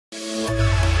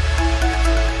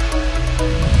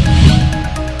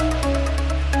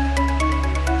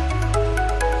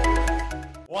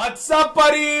What's up,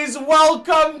 buddies?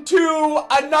 Welcome to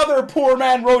another Poor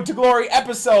Man Road to Glory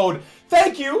episode.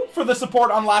 Thank you for the support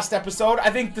on last episode.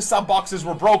 I think the sub boxes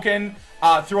were broken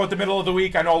throughout the middle of the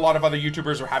week. I know a lot of other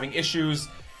YouTubers were having issues,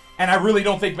 and I really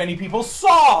don't think many people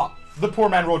saw the Poor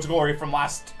Man Road to Glory from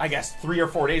last, I guess, 3 or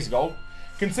 4 days ago.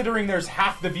 Considering there's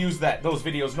half the views that those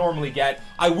videos normally get,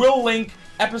 I will link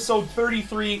episode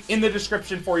 33 in the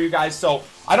description for you guys, so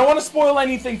I don't want to spoil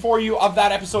anything for you of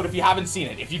that episode if you haven't seen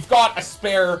it. If you've got a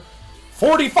spare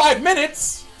 45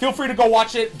 minutes, feel free to go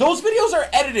watch it. Those videos are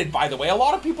edited, by the way. A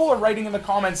lot of people are writing in the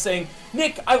comments saying,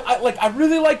 Nick, I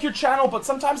really like your channel, but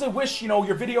sometimes I wish, you know,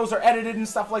 your videos are edited and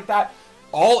stuff like that.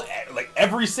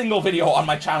 Every single video on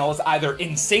my channel is either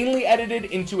insanely edited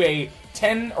into a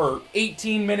 10 or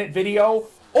 18 minute video,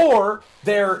 or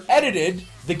they're edited,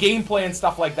 the gameplay and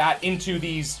stuff like that, into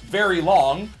these very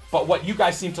long, but what you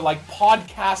guys seem to like,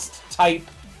 podcast type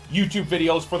YouTube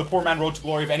videos for the Poor Man Road to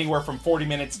Glory of anywhere from 40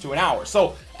 minutes to an hour.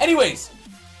 So anyways,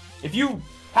 if you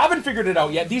haven't figured it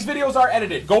out yet, these videos are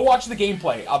edited. Go watch the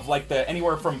gameplay of like the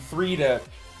anywhere from 3 to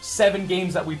 7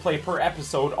 games that we play per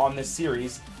episode on this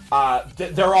series.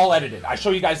 They're all edited. I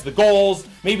show you guys the goals,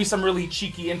 maybe some really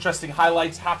cheeky, interesting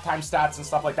highlights, halftime stats and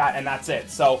stuff like that, and that's it.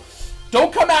 So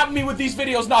don't come at me with these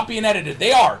videos not being edited.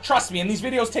 They are, trust me, and these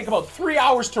videos take about 3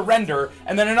 hours to render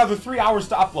and then another 3 hours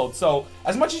to upload. So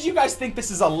as much as you guys think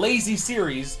this is a lazy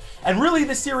series, and really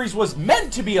this series was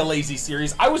meant to be a lazy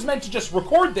series, I was meant to just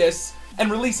record this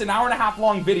and release an hour-and-a-half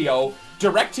long video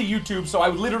direct to YouTube, so I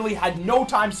literally had no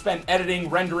time spent editing,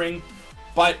 rendering,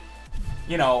 but,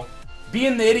 you know,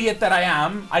 being the idiot that I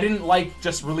am, I didn't like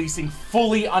just releasing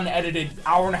fully unedited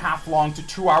hour-and-a-half long to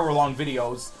 2 hour long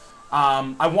videos.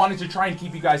 I wanted to try and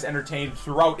keep you guys entertained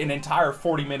throughout an entire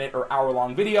 40-minute or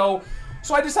hour-long video.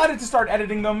 So I decided to start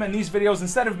editing them, and these videos,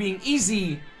 instead of being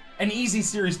an easy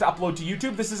series to upload to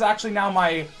YouTube, this is actually now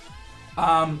my,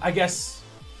 I guess,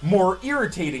 more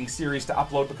irritating series to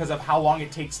upload because of how long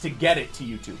it takes to get it to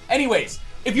YouTube. Anyways,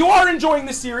 if you are enjoying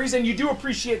this series and you do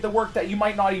appreciate the work that you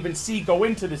might not even see go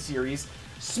into the series,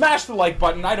 smash the like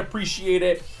button. I'd appreciate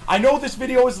it. I know this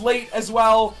video is late as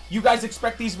well. You guys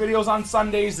expect these videos on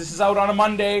Sundays. This is out on a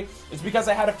Monday. It's because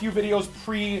I had a few videos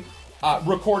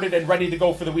recorded and ready to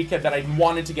go for the weekend that I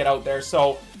wanted to get out there.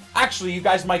 So actually, you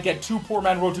guys might get 2 Poor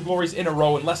Man Road to Glories in a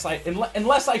row unless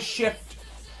I shift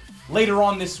later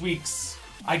on this week's,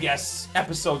 I guess,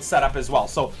 episode setup as well.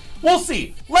 So we'll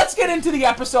see. Let's get into the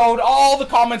episode. All the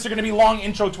comments are going to be long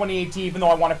intro 2018, even though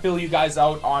I want to fill you guys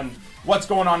out on what's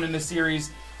going on in the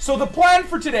series. So the plan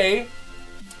for today,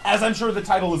 as I'm sure the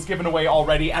title is given away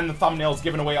already and the thumbnail is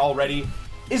given away already,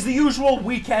 is the usual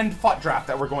weekend FUT draft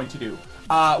that we're going to do.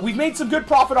 We've made some good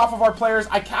profit off of our players.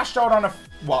 I cashed out on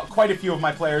quite a few of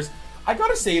my players. I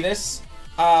gotta say this,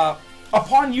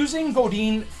 upon using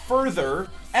Godin further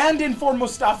and Inform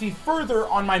Mustafi further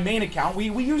on my main account,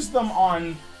 we used them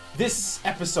on this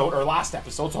episode, or last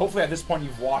episode, so hopefully at this point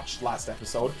you've watched last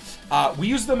episode. We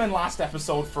used them in last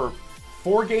episode for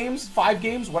 4 games, 5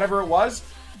 games, whatever it was,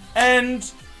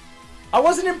 and I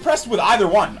wasn't impressed with either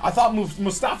one. I thought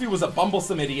Mustafi was a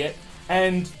bumblesome idiot,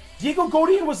 and Diego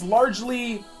Godin was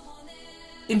largely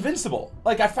invincible.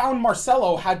 Like, I found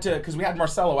Marcelo had to, because we had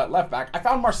Marcelo at left back, I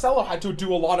found Marcelo had to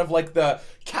do a lot of, like, the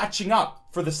catching up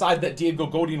for the side that Diego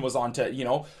Godin was on to, you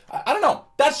know. I don't know.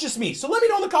 That's just me. So let me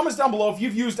know in the comments down below if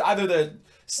you've used either the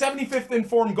 75th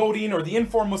Inform Godin or the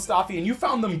Inform Mustafi and you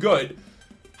found them good.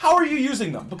 How are you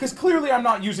using them? Because clearly I'm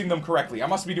not using them correctly. I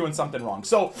must be doing something wrong.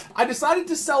 So I decided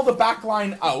to sell the back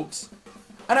line out,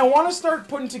 and I want to start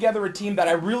putting together a team that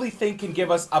I really think can give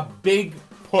us a big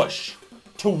push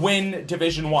to win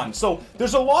Division 1. So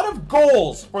there's a lot of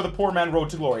goals for the Poor Man Road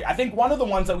to Glory. I think one of the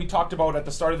ones that we talked about at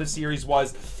the start of the series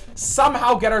was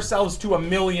somehow get ourselves to 1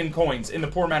 million coins in the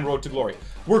Poor Man Road to Glory.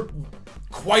 We're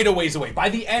quite a ways away. By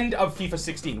the end of FIFA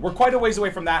 16, we're quite a ways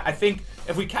away from that. I think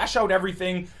if we cash out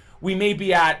everything, we may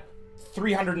be at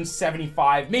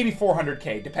 375, maybe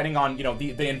 400k, depending on, you know,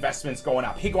 the investments going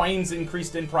up. Higuain's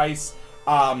increased in price.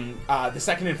 The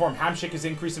second Inform Hamsik is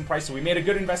increased in price, so we made a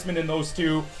good investment in those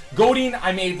two. Godin,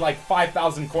 I made like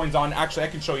 5,000 coins on. Actually, I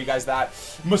can show you guys that.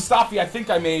 Mustafi, I think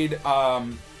I made, oh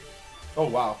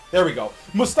wow, there we go.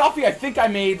 Mustafi, I think I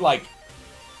made like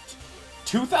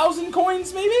 2,000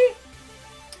 coins, maybe?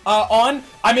 I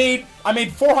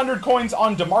made 400 coins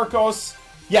on DeMarcos.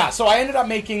 Yeah, so I ended up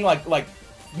making like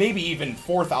maybe even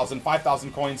 4,000,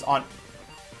 5,000 coins on...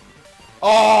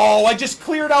 Oh, I just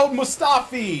cleared out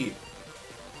Mustafi!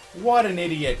 What an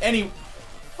idiot.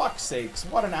 fuck's sakes,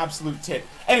 what an absolute tit.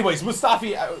 Anyways,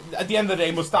 Mustafi, at the end of the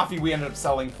day, Mustafi we ended up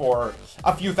selling for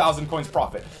a few thousand coins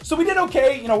profit. So we did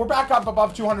okay. You know, we're back up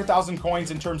above 200,000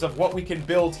 coins in terms of what we can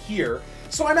build here.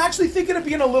 So I'm actually thinking of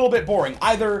being a little bit boring.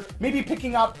 Either maybe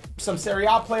picking up some Serie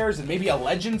A players and maybe a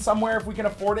legend somewhere if we can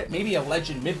afford it. Maybe a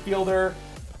legend midfielder.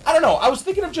 I don't know. I was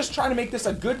thinking of just trying to make this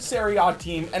a good Serie A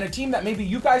team and a team that maybe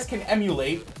you guys can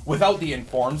emulate without the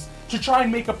informs to try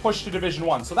and make a push to Division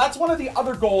 1. So that's one of the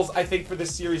other goals, I think, for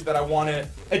this series that I want to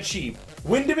achieve.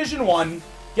 Win Division 1,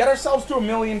 get ourselves to 1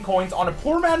 million coins on a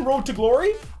poor man road to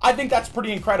glory. I think that's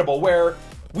pretty incredible, where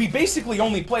we basically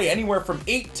only play anywhere from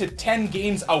 8 to 10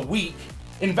 games a week,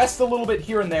 invest a little bit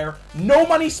here and there, no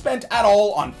money spent at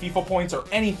all on FIFA points or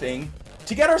anything,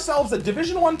 to get ourselves a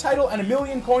Division 1 title and 1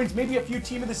 million coins, maybe a few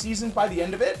team of the seasons by the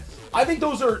end of it. I think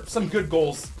those are some good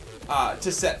goals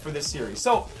to set for this series.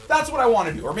 So that's what I want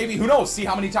to do. Or maybe, who knows, see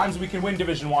how many times we can win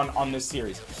Division 1 on this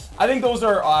series. I think those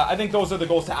are the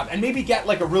goals to have. And maybe get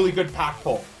like a really good pack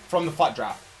pull from the FUT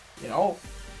draft. You know,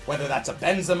 whether that's a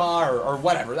Benzema or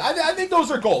whatever. I think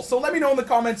those are goals. So let me know in the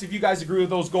comments if you guys agree with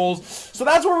those goals. So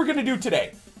that's what we're going to do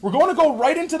today. We're going to go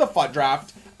right into the FUT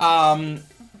draft.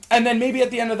 And then maybe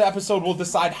at the end of the episode, we'll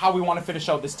decide how we want to finish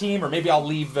out this team, or maybe I'll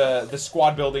leave the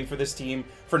squad building for this team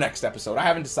for next episode. I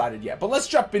haven't decided yet, but let's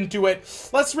jump into it.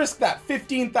 Let's risk that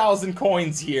 15,000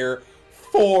 coins here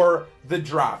for the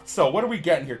draft. So what are we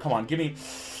getting here? Come on, give me...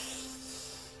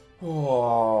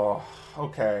 Oh,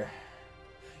 okay.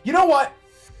 You know what?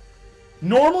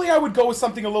 Normally I would go with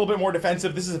something a little bit more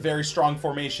defensive. This is a very strong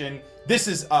formation. This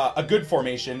is a good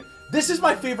formation. This is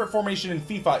my favorite formation in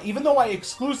FIFA, even though I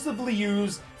exclusively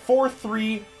use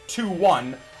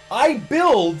 4-3-2-1. I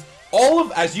build all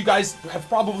of, as you guys have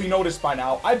probably noticed by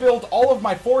now, I build all of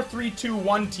my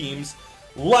 4-3-2-1 teams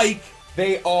like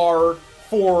they are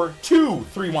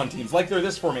 4-2-3-1 teams, like they're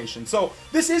this formation. So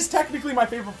this is technically my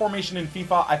favorite formation in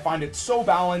FIFA. I find it so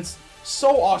balanced,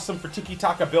 so awesome for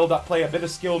tiki-taka build-up play, a bit of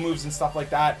skill moves and stuff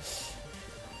like that.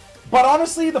 But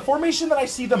honestly, the formation that I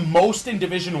see the most in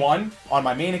Division 1 on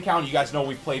my main account, you guys know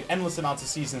we've played endless amounts of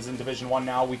seasons in Division 1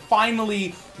 now. We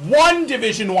finally won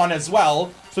Division 1 as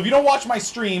well. So if you don't watch my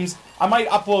streams, I might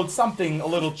upload something a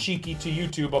little cheeky to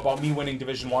YouTube about me winning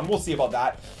Division 1. We'll see about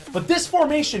that. But this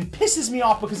formation pisses me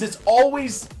off because it's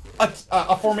always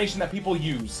a formation that people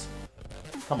use.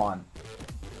 Come on.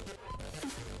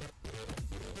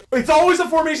 It's always a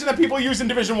formation that people use in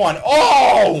Division 1.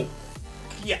 Oh!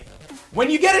 Yeah. When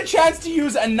you get a chance to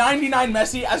use a 99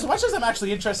 Messi, as much as I'm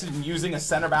actually interested in using a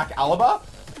center back Alaba,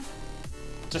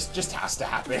 just has to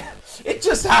happen. It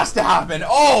just has to happen.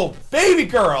 Oh, baby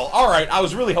girl. All right, I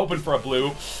was really hoping for a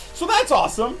blue. So that's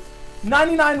awesome.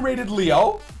 99 rated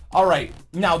Leo. All right,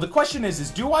 now the question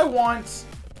is do I want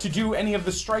to do any of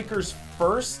the strikers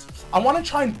first? I want to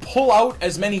try and pull out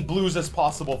as many blues as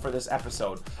possible for this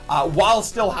episode while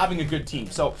still having a good team.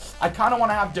 So I kind of want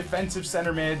to have defensive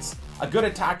center mids, a good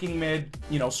attacking mid,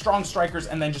 you know, strong strikers,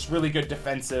 and then just really good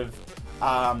defensive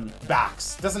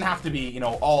backs. Doesn't have to be, you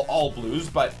know, all blues,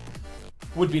 but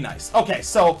would be nice. Okay,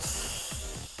 so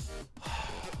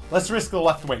let's risk the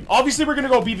left wing. Obviously, we're going to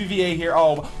go BBVA here.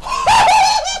 Oh,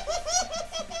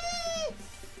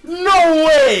 no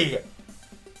way!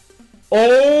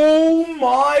 Oh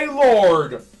my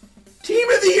lord. Team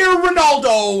of the Year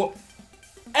Ronaldo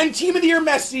and Team of the Year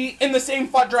Messi in the same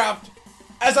FUT draft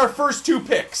as our first two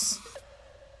picks.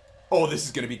 Oh, this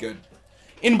is going to be good.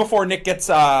 In before Nick gets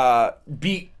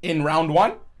beat in round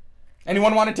 1.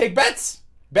 Anyone want to take bets?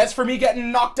 Bets for me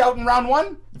getting knocked out in round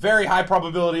 1? Very high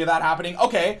probability of that happening.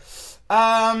 Okay.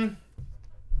 All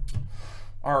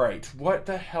right. What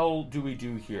the hell do we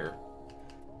do here?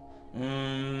 Do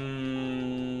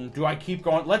I keep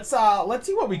going? Let's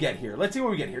see what we get here. Let's see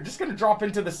what we get here. Just gonna drop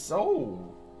into the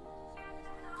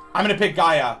I'm gonna pick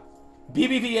Gaia.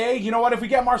 BBVA, you know what? If we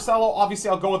get Marcelo, obviously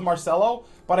I'll go with Marcelo.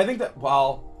 But I think that,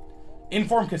 well,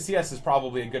 Inform Casillas is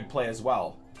probably a good play as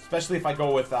well. Especially if I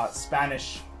go with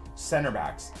Spanish center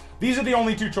backs. These are the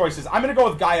only two choices. I'm gonna go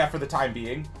with Gaia for the time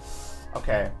being.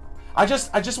 Okay. I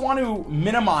just want to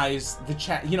minimize the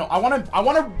chance. You know, I want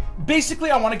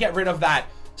to get rid of that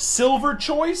silver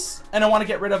choice, and I want to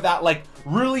get rid of that like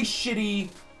really shitty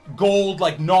gold,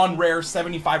 like non-rare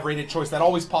 75 rated choice that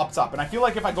always pops up. And I feel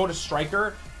like if I go to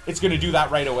striker, it's going to do that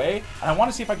right away. And I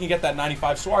want to see if I can get that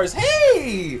 95 Suarez.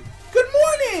 Hey, good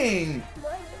morning.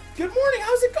 Good morning.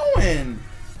 How's it going?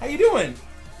 How you doing?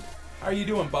 How are you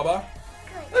doing, Bubba?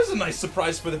 Good. That's a nice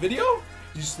surprise for the video.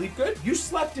 Did you sleep good? You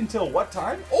slept until what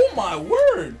time? Oh my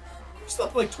word. You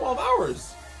slept like 12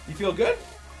 hours. You feel good?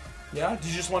 Yeah? Did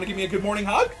you just want to give me a good morning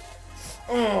hug?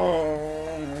 Go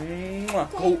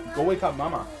wake up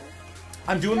Mama.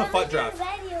 I'm doing the FUT draft.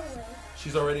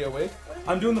 She's already awake?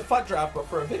 I'm doing the FUT draft, but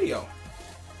for a video.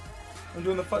 I'm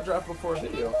doing the FUT draft before a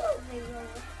video.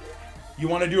 You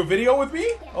want to do a video with me?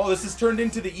 Yeah. Oh, this has turned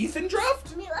into the Ethan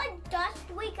draft? Mila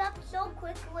just wake up so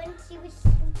quick when she was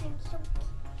sleeping so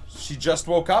cute. She just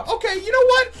woke up? Okay, you know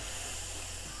what?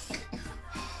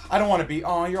 I don't want to be,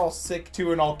 oh, you're all sick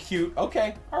too and all cute.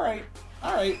 Okay, all right.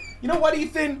 You know what,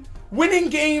 Ethan? Winning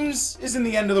games isn't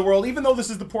the end of the world, even though this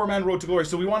is the Poor Man Road to Glory,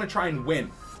 so we want to try and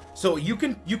win. So you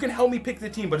can help me pick the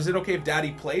team, but is it okay if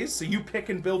Daddy plays? So you pick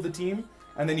and build the team,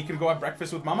 and then you can go have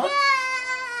breakfast with Mama?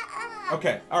 Yeah.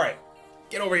 Okay, all right.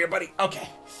 Get over here, buddy. Okay.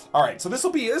 All right, so this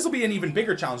will be an even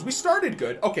bigger challenge. We started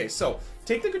good. Okay, so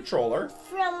take the controller.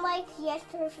 From like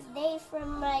yesterday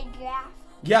from my draft.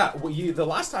 Yeah, well, the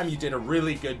last time you did a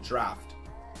really good draft.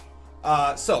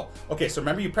 Okay, so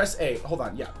remember you press A. Hold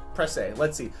on, yeah, press A.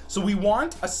 Let's see. So we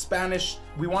want a Spanish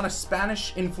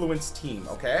influenced team,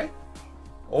 okay?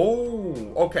 Oh,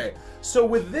 okay. So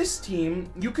with this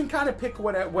team, you can kind of pick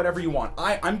whatever you want.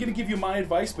 I'm gonna give you my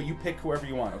advice, but you pick whoever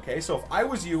you want, okay? So if I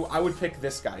was you, I would pick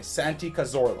this guy, Santi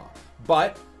Cazorla.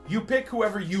 But you pick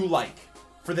whoever you like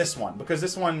for this one, because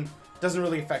this one doesn't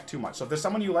really affect too much. So if there's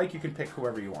someone you like, you can pick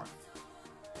whoever you want.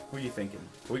 Who are you thinking?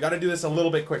 We got to do this a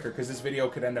little bit quicker because this video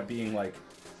could end up being like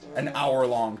an hour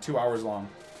long, 2 hours long.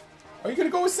 Are you going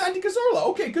to go with Santi Cazorla?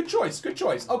 Okay, good choice, good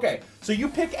choice. Okay, so you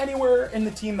pick anywhere in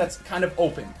the team that's kind of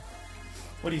open.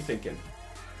 What are you thinking?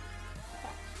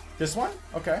 This one?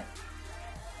 Okay.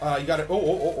 You got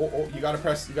to, you got to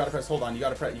press, hold on, you got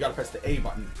to press the A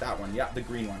button. That one, yeah, the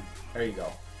green one. There you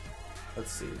go.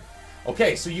 Let's see.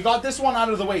 Okay, so you got this one out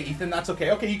of the way, Ethan. That's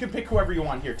okay. Okay, you can pick whoever you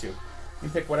want here too. You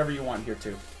can pick whatever you want here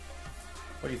too.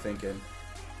 What are you thinking?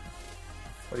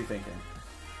 What are you thinking?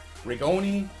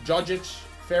 Rigoni, Jojic,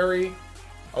 Ferry.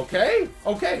 Okay,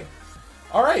 okay.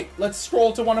 All right, let's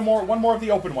scroll to one more of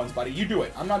the open ones, buddy. You do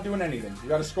it. I'm not doing anything. You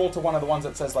got to scroll to one of the ones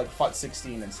that says like FUT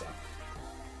 16 and stuff.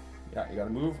 Yeah, you got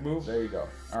to move. There you go.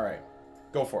 All right,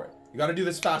 go for it. You got to do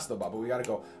this fast though, Bubba. We got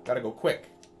to go quick.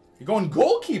 You're going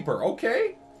goalkeeper.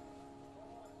 Okay.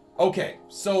 Okay,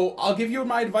 so I'll give you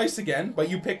my advice again, but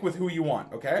you pick with who you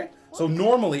want, okay? So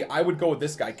normally I would go with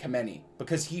this guy, Kameni,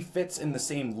 because he fits in the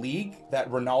same league that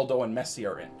Ronaldo and Messi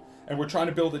are in. And we're trying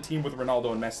to build a team with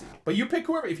Ronaldo and Messi. But you pick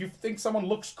whoever. If you think someone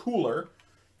looks cooler,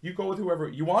 you go with whoever.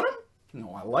 You want him?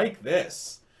 No, I like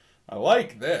this. I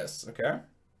like this, okay?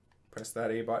 Press that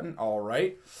A button. All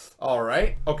right. All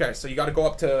right. Okay, so you got to go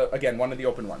up to, again, one of the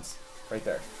open ones. Right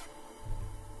there.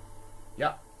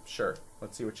 Yeah, sure.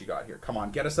 Let's see what you got here. Come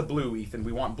on, get us a blue, Ethan.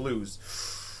 We want blues.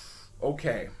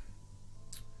 Okay.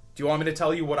 Do you want me to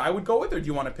tell you what I would go with, or do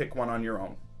you want to pick one on your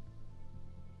own?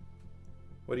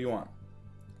 What do you want?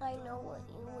 I know what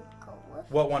you would go with.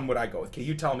 What one would I go with? Okay,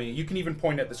 you tell me. You can even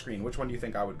point at the screen. Which one do you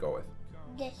think I would go with?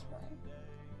 This one.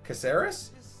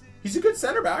 Caceres? He's a good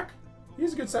center back.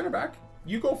 He's a good center back.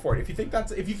 You go for it. If you think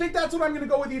that's what I'm gonna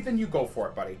go with, Ethan, you go for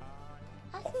it, buddy.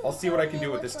 I'll see what I can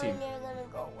do with this team. You're gonna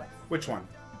go with. Which one?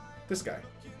 This guy.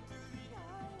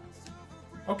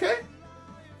 Okay.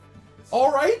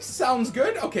 All right, sounds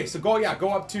good. Okay, so go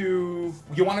up to,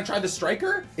 you want to try the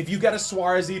striker? If you get a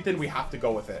Suarez, Ethan, we have to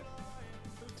go with it.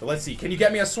 So let's see. Can you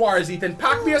get me a Suarez, Ethan?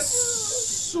 Pack me a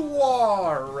Suarez.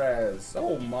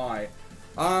 Oh my.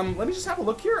 Let me just have a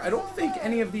look here. I don't think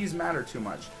any of these matter too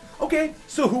much. Okay,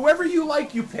 so whoever you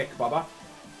like, you pick, Bubba.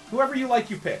 Whoever you like,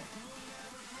 you pick.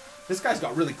 This guy's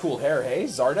got really cool hair, hey?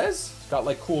 Zardes? Got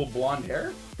like cool blonde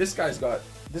hair. This guy's got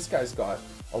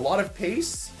a lot of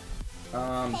pace.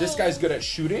 This guy's good at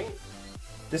shooting.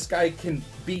 This guy can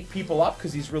beat people up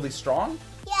because he's really strong.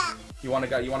 Yeah. You want to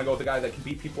go with the guy that can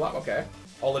beat people up? Okay.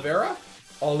 Oliveira?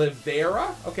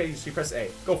 Okay, so you press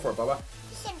A. Go for it, Bubba.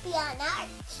 He should be on our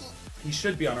team. He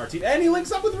should be on our team. And he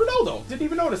links up with Ronaldo. Didn't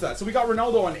even notice that. So we got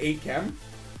Ronaldo on 8 chem.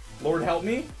 Lord help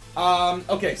me.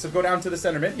 Okay, so go down to the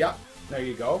center mid. Yeah. There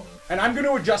you go. And I'm going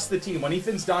to adjust the team. When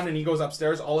Ethan's done and he goes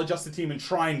upstairs, I'll adjust the team and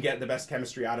try and get the best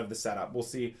chemistry out of the setup. We'll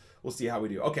see how we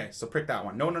do. Okay, so prick that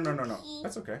one. No.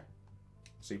 That's okay.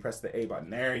 So you press the A button.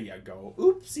 There you go.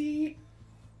 Oopsie.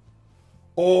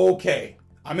 Okay.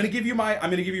 I'm going to give you my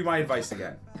advice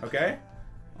again. Okay?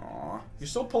 Aw. You're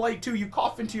so polite too. You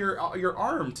cough into your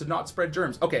arm to not spread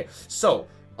germs. Okay. So,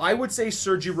 I would say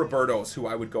Sergi Roberto's who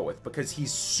I would go with because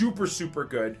he's super, super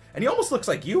good. And he almost looks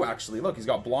like you, actually. Look, he's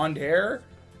got blonde hair.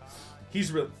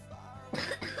 He's really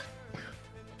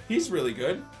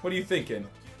good. What are you thinking?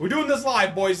 We're doing this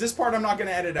live, boys. This part I'm not going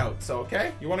to edit out. So,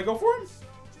 okay? You want to go for him?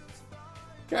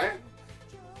 Okay.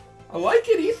 I like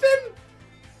it, Ethan.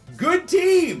 Good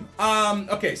team.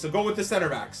 Okay, so go with the center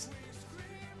backs.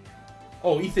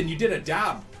 Oh, Ethan, you did a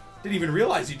dab. Didn't even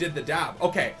realize you did the dab.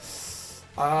 Okay.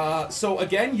 So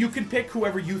again, you can pick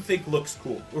whoever you think looks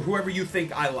cool, or whoever you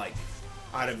think I like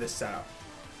out of this setup.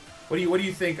 What do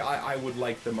you think I would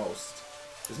like the most?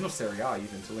 There's no Serie A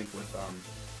even to link with.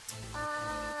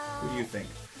 Who do you think?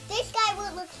 This guy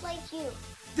would look like you.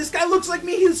 This guy looks like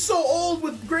me. He's so old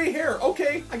with gray hair.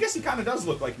 Okay, I guess he kind of does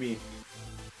look like me.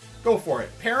 Go for it.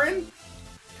 Perrin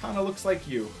kind of looks like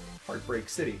you. Heartbreak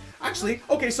City. Actually,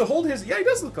 okay, so hold his... Yeah, he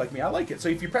does look like me. I like it. So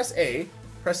if you press A,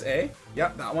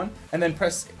 yep, that one, and then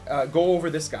press, go over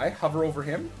this guy, hover over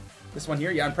him, this one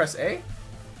here, yeah, and press A.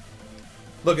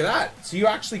 Look at that. So you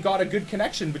actually got a good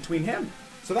connection between him.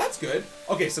 So that's good.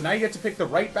 Okay, so now you get to pick the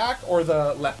right back or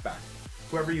the left back.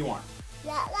 Whoever you want.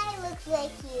 That guy looks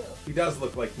like you. He does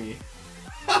look like me.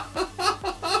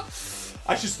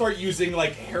 I should start using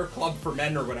like Hair Club for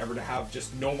Men or whatever to have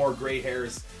just no more gray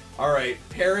hairs. All right,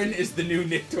 Perrin is the new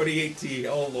Nick 2018.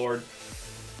 Oh Lord.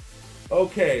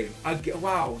 Okay.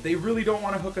 Wow, they really don't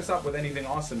want to hook us up with anything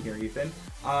awesome here, Ethan.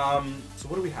 So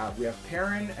what do we have? We have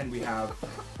Perrin and we have.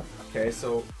 Okay,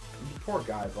 so poor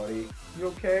guy, buddy. You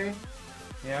okay?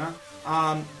 Yeah.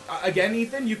 Again,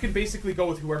 Ethan, you can basically go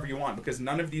with whoever you want because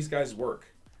none of these guys work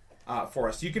for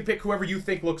us. You can pick whoever you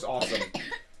think looks awesome.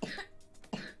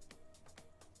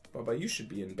 Bubba, you should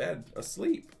be in bed,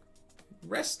 asleep,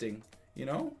 resting, you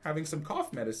know, having some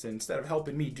cough medicine instead of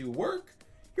helping me do work.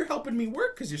 You're helping me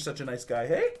work because you're such a nice guy,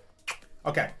 hey?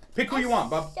 Okay, pick who you want,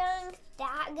 Bub. That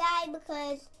guy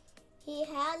because he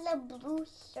has a blue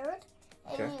shirt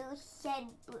and you said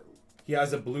blue. He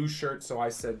has a blue shirt, so I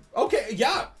said, okay,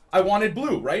 yeah, I wanted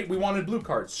blue, right? We wanted blue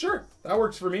cards. Sure, that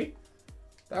works for me.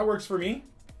 That works for me.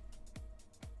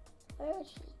 Where is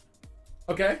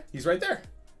he? Okay, he's right there.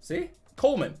 See?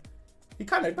 Coleman. He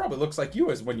kind of probably looks like you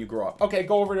as when you grow up. Okay,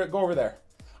 go over there.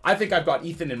 I think I've got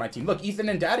Ethan in my team. Look, Ethan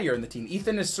and Daddy are in the team.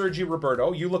 Ethan is Sergi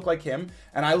Roberto. You look like him,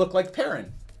 and I look like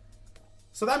Perrin.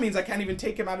 So that means I can't even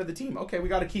take him out of the team. Okay, we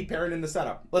got to keep Perrin in the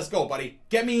setup. Let's go, buddy.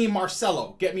 Get me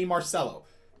Marcelo. Get me Marcelo.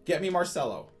 Get me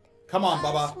Marcelo. Come on,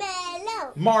 Bubba.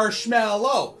 Marshmallow.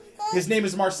 Marshmallow. His name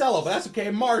is Marcelo, but that's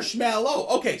okay. Marshmallow.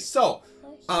 Okay, so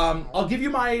I'll give you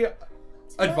my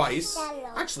advice.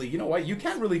 Actually, you know what? You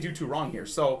can't really do too wrong here.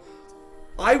 So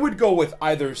I would go with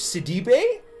either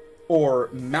Sidibe or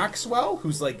Maxwell,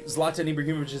 who's like Zlatan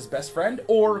Ibrahimovic's best friend,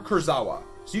 or Kurzawa.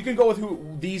 So you can go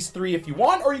with these three if you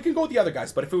want, or you can go with the other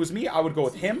guys. But if it was me, I would go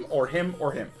with him or him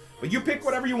or him. But you pick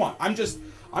whatever you want. I'm just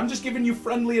giving you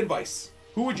friendly advice.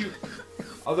 Who would you,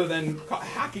 other than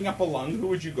hacking up a lung, who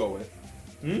would you go with?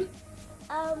 Hmm?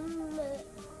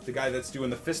 The guy that's doing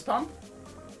the fist pump?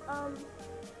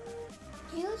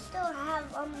 Do you still have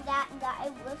that guy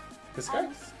with this guy?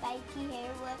 Spiky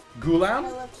hair with Gulam?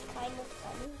 that looks kind of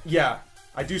funny. Yeah,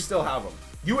 I do still have him.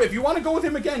 If you want to go with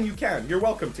him again, you can. You're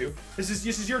welcome to. This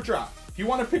is your drop. If you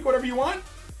want to pick whatever you want,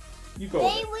 you go.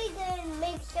 Maybe we can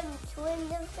make some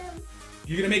twins of him.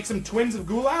 You're gonna make some twins of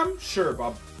Gulam? Sure,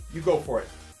 Bob. You go for it.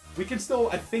 We can still,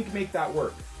 I think, make that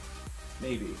work.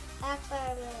 Maybe.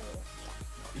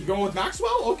 You going with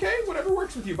Maxwell? Okay, whatever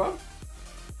works with you, Bob.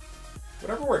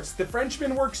 Whatever works. The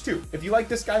Frenchman works too. If you like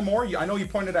this guy more, I know you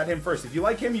pointed at him first. If you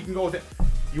like him, you can go with it.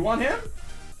 You want him?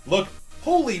 Look,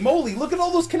 holy moly, look at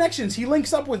all those connections. He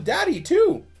links up with Daddy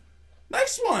too.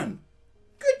 Nice one.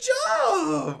 Good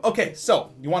job. Okay,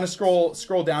 so you want to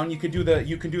scroll down. You can do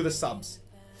the subs.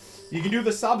 You can do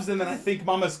the subs, and then I think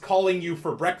Mama's calling you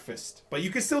for breakfast. But you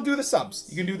can still do the subs.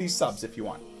 You can do these subs if you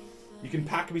want. You can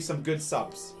pack me some good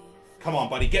subs. Come on,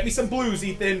 buddy. Get me some blues,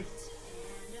 Ethan.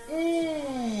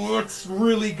 Ooh, that's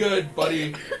really good,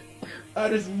 buddy.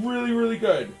 That is really, really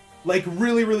good. Like,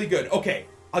 really, really good. Okay,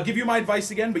 I'll give you my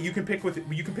advice again, but you can pick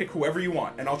whoever you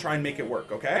want, and I'll try and make it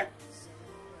work, okay?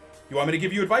 You want me to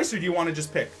give you advice, or do you want to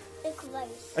just pick?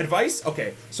 Advice. Advice?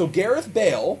 Okay, so Gareth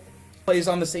Bale plays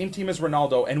on the same team as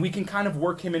Ronaldo, and we can kind of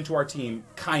work him into our team,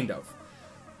 kind of.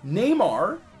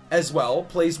 Neymar, as well,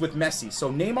 plays with Messi,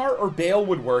 so Neymar or Bale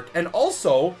would work, and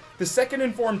also, the second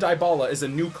informed Dybala is a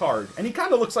new card, and he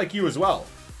kind of looks like you as well.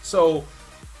 So,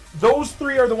 those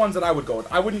three are the ones that I would go with.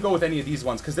 I wouldn't go with any of these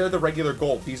ones, because they're the regular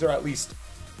gold. These are at least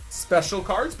special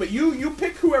cards, but you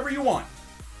pick whoever you want.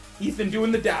 Ethan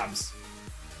doing the dabs.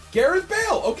 Gareth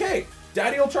Bale, okay.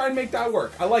 Daddy will try and make that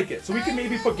work. I like it. So we can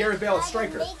maybe put Gareth Bale at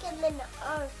striker.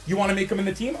 You want to make him in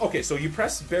the team? Okay, so you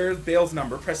press Bale's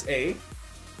number, press A.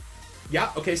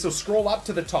 Yeah, okay, so scroll up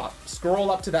to the top.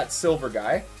 Scroll up to that silver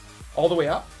guy. All the way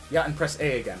up. Yeah, and press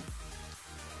A again.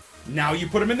 Now you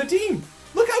put him in the team.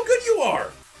 Look how good you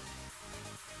are.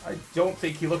 I don't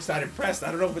think he looks that impressed.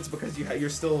 I don't know if it's because you're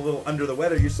still a little under the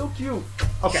weather. You're so cute.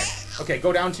 Okay, okay,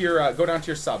 go down to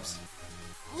your subs.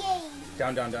 Yay.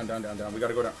 Down. We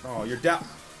gotta go down. Oh, you're down.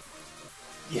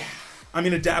 Yeah. I'm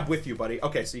going to dab with you, buddy.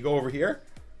 Okay, so you go over here.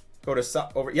 Go to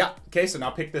over. Yeah. Okay, so now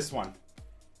pick this one.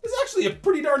 This is actually a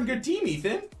pretty darn good team,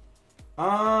 Ethan.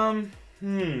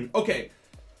 Okay.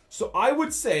 So I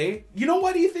would say, you know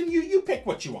what, Ethan? You pick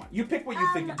what you want. You pick what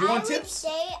you think. Do you want tips?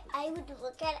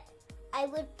 I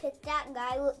would pick that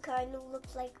guy who kind of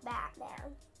looks like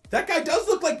Batman. That guy does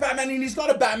look like Batman, and he's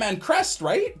got a Batman crest,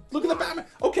 right? Look at the Batman.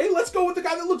 Okay, let's go with the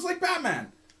guy that looks like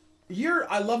Batman.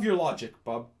 I love your logic,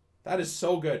 bub. That is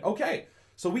so good. Okay,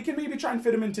 so we can maybe try and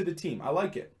fit him into the team. I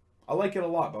like it. I like it a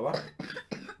lot, Bubba.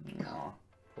 Aw,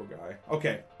 poor guy.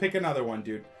 Okay, pick another one,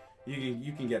 dude.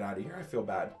 You can get out of here. I feel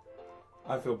bad.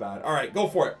 I feel bad. All right, go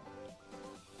for it.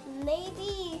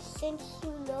 Maybe since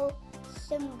you know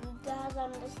some good guys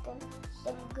on this game,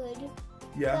 some good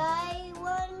guy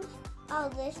ones, I'll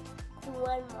list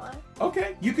one more.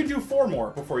 Okay, you can do 4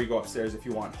 more before you go upstairs if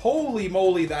you want. Holy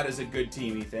moly, that is a good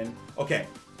team, Ethan. Okay,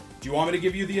 do you want me to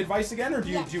give you the advice again, or do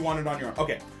you want it on your own?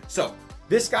 Okay, so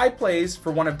this guy plays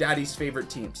for one of Daddy's favorite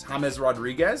teams, James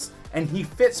Rodriguez, and he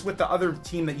fits with the other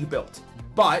team that you built.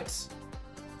 But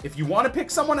if you want to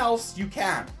pick someone else, you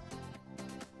can.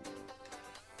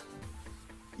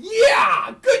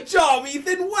 Yeah! Good job,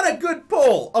 Ethan! What a good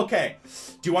pull! Okay.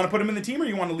 Do you want to put him in the team, or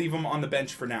you want to leave him on the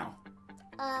bench for now?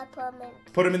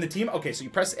 Put him in the team? Okay, so you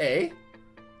press A.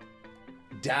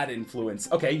 Dad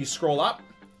influence. Okay, you scroll up.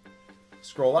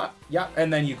 Scroll up. Yeah,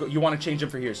 and then you want to change him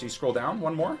for here. So you scroll down.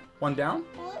 One more. One down.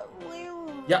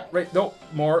 Yeah, right. No,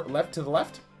 more left to the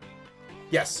left.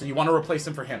 Yes, so you want to replace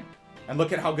him for him. And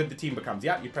look at how good the team becomes.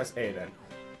 Yeah, you press A then.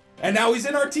 And now he's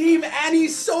in our team, and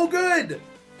he's so good!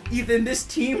 Ethan, this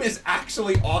team is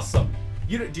actually awesome.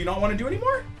 Do you not want to do any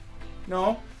more?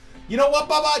 No? You know what,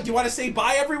 Bubba? Do you want to say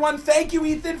bye, everyone? Thank you,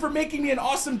 Ethan, for making me an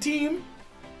awesome team.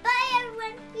 Bye,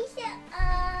 everyone. Peace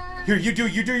out. Here, you do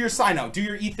your sign out. Do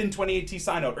your Ethan 2018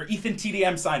 sign out, or Ethan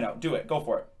TDM sign out. Do it. Go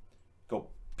for it. Go.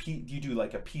 You do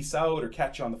like a peace out, or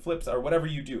catch you on the flips, or whatever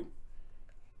you do.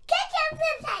 Catch you on the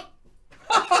flip side.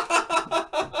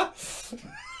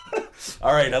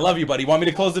 All right, I love you, buddy. Want me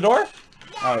to close the door?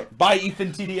 Yeah. All right, bye,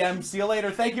 Ethan TDM. See you later.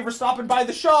 Thank you for stopping by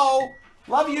the show.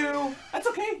 Love you. That's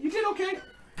okay. You did okay.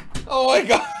 Oh my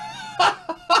god.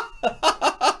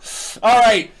 All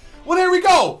right. Well, there we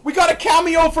go. We got a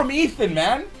cameo from Ethan,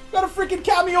 man. Got a freaking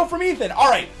cameo from Ethan. All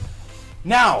right.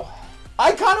 Now,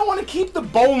 I kind of want to keep the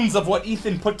bones of what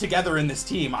Ethan put together in this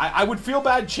team. I would feel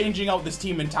bad changing out this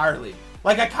team entirely.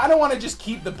 Like, I kind of want to just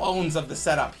keep the bones of the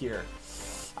setup here.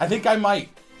 I think I might.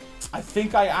 I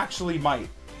think I actually might.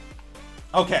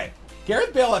 Okay.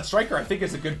 Gareth Bale at striker, I think,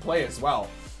 is a good play as well.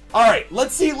 All right.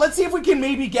 Let's see if we can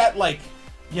maybe get, like,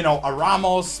 you know, a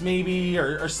Ramos maybe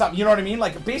or something. You know what I mean?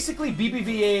 Like, basically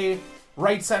BBVA,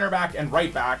 right center back and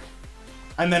right back.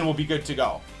 And then we'll be good to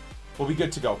go. We'll be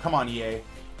good to go. Come on, EA.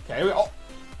 Okay. Oh.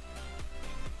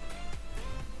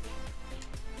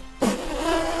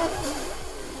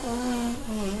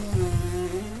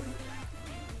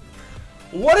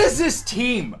 What is this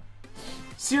team?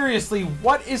 Seriously,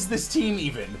 what is this team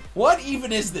even? What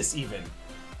even is this even?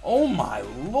 Oh my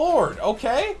lord.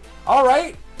 Okay. All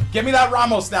right. Give me that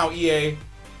Ramos now, EA.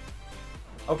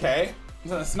 Okay.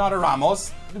 It's not a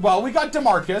Ramos. Well, we got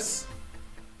DeMarcus.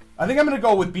 I think I'm going to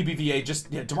go with BBVA.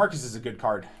 Yeah, DeMarcus is a good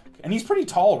card. And he's pretty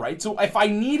tall, right? So if I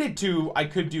needed to, I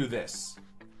could do this.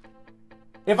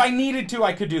 If I needed to,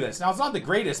 I could do this. Now, it's not the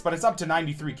greatest, but it's up to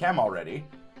 93 chem already.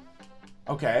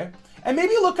 Okay. And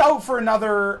maybe look out for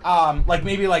another, like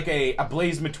maybe like a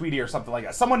Blaise Matuidi or something like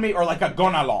that. Someone may, or like a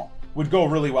Gonalon would go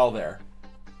really well there,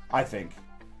 I think.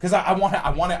 Because I want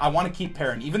to keep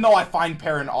Perrin, even though I find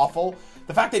Perrin awful.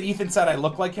 The fact that Ethan said I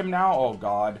look like him now, oh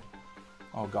god,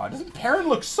 oh god, doesn't Perrin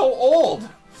look so old?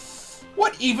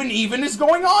 What even is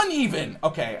going on even?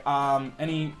 Okay,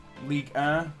 any league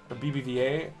or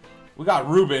BBVA? We got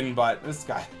Ruben, but this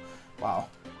guy, wow.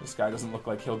 This guy doesn't look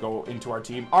like he'll go into our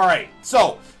team. All right,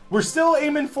 so we're still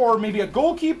aiming for maybe a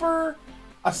goalkeeper,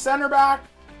 a center back,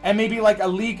 and maybe like a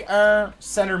Ligue 1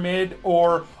 center mid,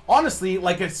 or honestly,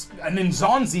 like an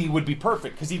Nzonzi would be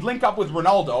perfect because he'd link up with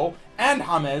Ronaldo and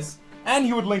James, and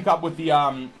he would link up with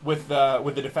the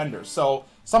defenders. So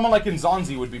someone like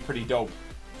Nzonzi would be pretty dope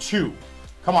too.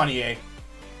 Come on, EA.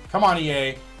 Come on,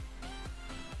 EA.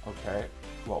 Okay.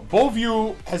 Well,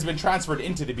 Beauview has been transferred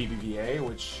into the BBVA,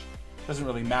 which doesn't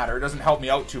really matter. It doesn't help me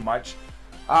out too much.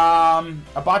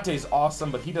 Abate's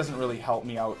awesome, but he doesn't really help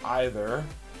me out either.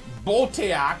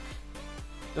 Bolteac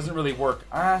doesn't really work.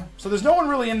 So there's no one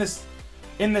really in this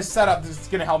setup that's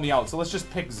gonna help me out. So let's just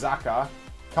pick Zaka.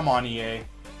 Come on, EA.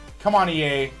 Come on,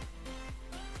 EA.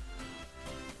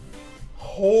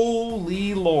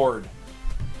 Holy Lord.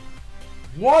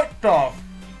 What the?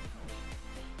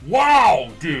 Wow,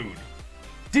 dude.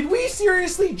 Did we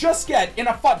seriously just get, in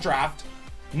a FUT draft,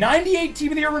 98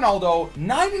 Team of the Year Ronaldo,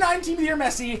 99 Team of the Year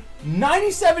Messi,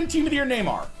 97 Team of the Year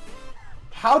Neymar?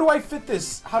 How do I fit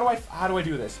this? How do I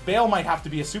do this? Bale might have to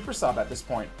be a super sub at this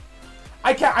point.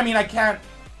 I can't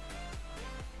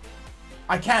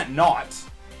not,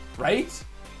 right?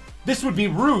 This would be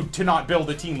rude to not build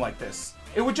a team like this.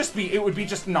 It would be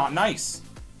just not nice.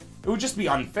 It would just be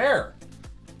unfair.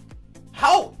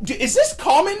 How is this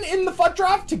common in the FUT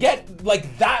draft to get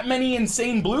like that many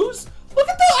insane blues? Look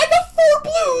at that! I got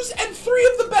 4 blues and 3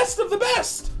 of the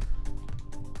best.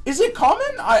 Is it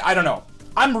common? I don't know.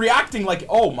 I'm reacting like,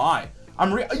 oh my.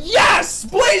 Yes!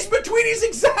 Blaze Matuidi's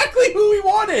exactly who we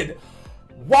wanted.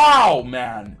 Wow,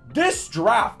 man. This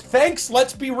draft, thanks,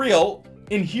 let's be real,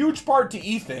 in huge part to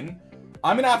Ethan.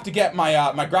 I'm gonna have to get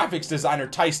my my graphics designer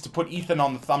Tice to put Ethan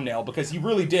on the thumbnail because he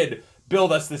really did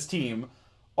build us this team.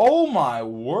 Oh my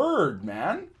word,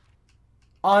 man.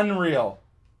 Unreal.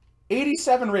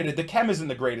 87 rated. The chem isn't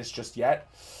the greatest just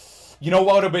yet. You know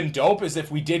what would have been dope is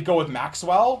if we did go with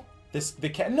Maxwell.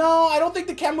 No, I don't think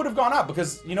the chem would have gone up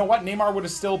because you know what? Neymar would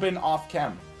have still been off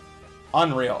chem.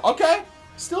 Unreal. Okay.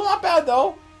 Still not bad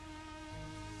though.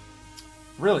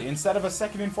 Really, instead of a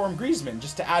second informed Griezmann,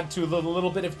 just to add to a little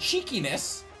bit of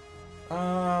cheekiness.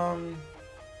 Sergio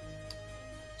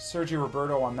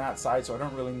Roberto on that side, so I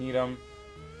don't really need him.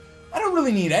 I don't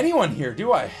really need anyone here,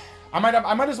 do I? I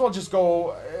might as well just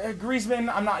go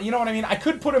Griezmann. I'm not, you know what I mean? I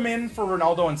could put him in for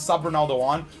Ronaldo and sub Ronaldo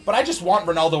on, but I just want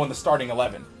Ronaldo in the starting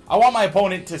 11. I want my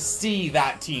opponent to see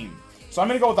that team. So I'm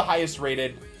going to go with the highest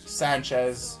rated,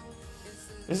 Sanchez.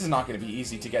 This is not going to be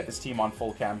easy to get this team on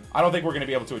full chem. I don't think we're going to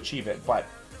be able to achieve it, but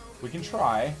we can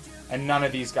try. And none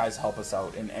of these guys help us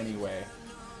out in any way.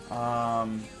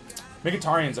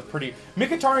 Mkhitaryan's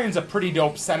a pretty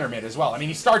dope center mid as well. I mean,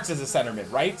 he starts as a center mid,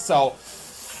 right? So,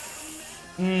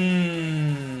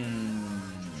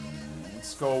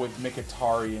 let's go with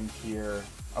Mkhitaryan here.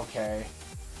 Okay.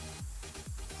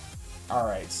 All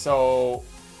right. So,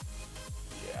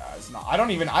 yeah, it's not. I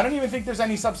don't even think there's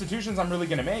any substitutions I'm really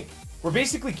gonna make. We're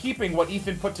basically keeping what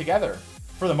Ethan put together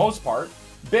for the most part.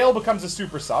 Bale becomes a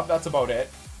super sub. That's about it.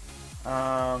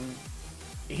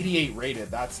 88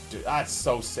 rated. That's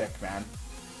so sick, man.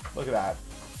 Look at that.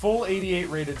 Full 88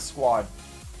 rated squad.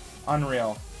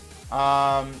 Unreal.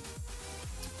 All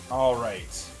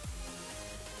right.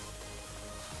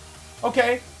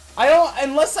 Okay.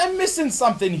 Unless I'm missing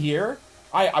something here,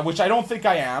 which I don't think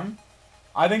I am.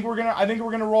 I think we're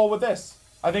gonna roll with this.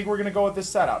 I think we're gonna go with this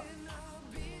setup.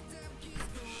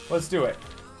 Let's do it.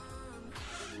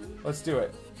 Let's do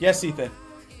it. Yes, Ethan.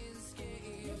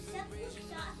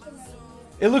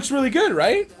 It looks really good,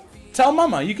 right? Tell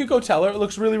Mama. You could go tell her. It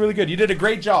looks really, really good. You did a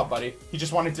great job, buddy. You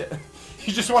just wanted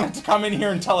to come in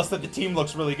here and tell us that the team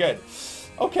looks really good.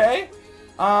 Okay.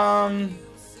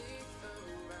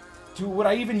 Would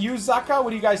I even use Zaka?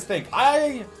 What do you guys think?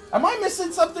 Am I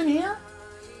missing something here?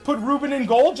 Put Ruben in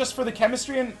goal just for the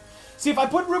chemistry and see if I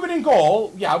put Ruben in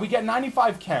goal. Yeah, we get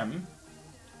 95 chem.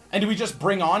 And do we just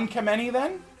bring on Kemeni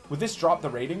then? Would this drop the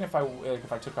rating if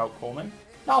I took out Coleman?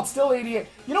 No, it's still 88.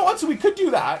 You know what? So we could do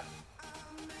that.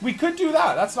 We could do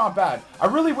that. That's not bad. I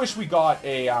really wish we got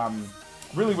a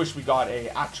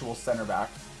actual center back.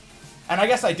 And I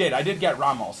guess I did. I did get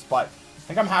Ramos, but I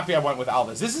think I'm happy I went with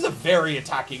Alves. This is a very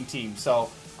attacking team, so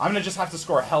I'm gonna just have to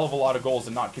score a hell of a lot of goals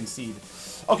and not concede.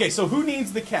 Okay, so who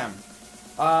needs the chem?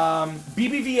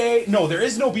 BBVA. No, there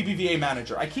is no BBVA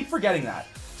manager. I keep forgetting that.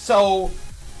 So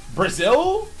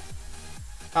Brazil,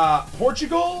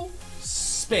 Portugal,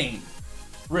 Spain.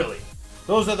 Really,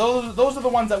 those are the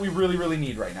ones that we really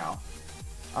need right now.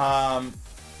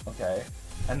 Okay,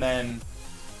 and then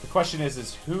the question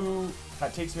is who?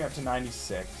 That takes me up to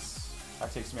 96.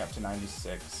 That takes me up to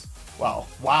 96. Well,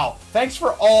 wow. Thanks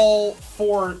for all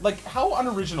 4. Like, how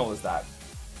unoriginal is that?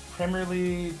 Premier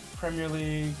League,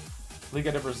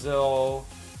 Liga de Brazil,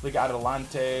 Liga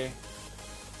Adelante.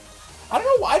 I don't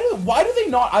know why do they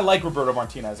not? I like Roberto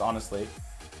Martinez, honestly.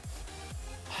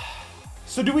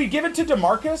 So do we give it to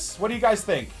DeMarcus? What do you guys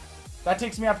think? That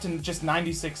takes me up to just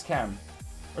 96 chem.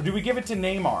 Or do we give it to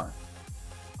Neymar?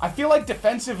 I feel like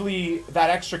defensively that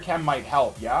extra chem might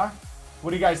help, yeah? What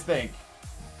do you guys think?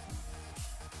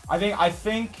 I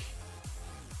think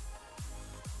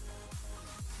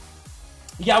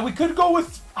yeah, we could go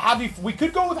with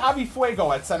Javi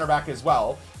Fuego at center back as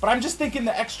well, but I'm just thinking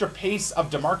the extra pace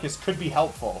of DeMarcus could be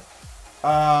helpful.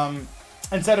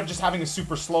 Instead of just having a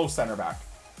super slow center back.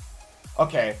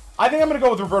 Okay, I think I'm going to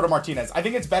go with Roberto Martinez. I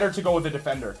think it's better to go with a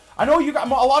defender. I know a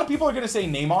lot of people are going to say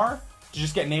Neymar, to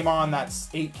just get Neymar on that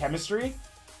 8 chemistry.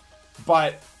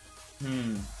 But,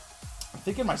 I'm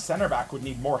thinking my center back would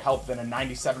need more help than a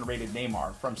 97 rated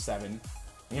Neymar from 7.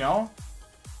 You know?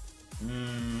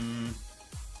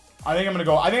 I think I'm gonna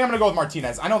go with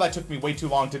Martinez. I know that took me way too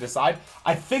long to decide.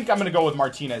 I think I'm gonna go with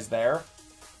Martinez there.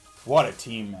 What a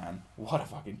team, man. What a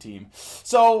fucking team.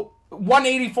 So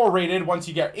 184 rated once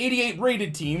you get 88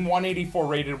 rated team, 184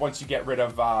 rated once you get rid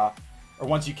of or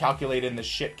once you calculate in the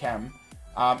shit chem.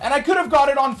 And I could have got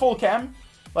it on full chem.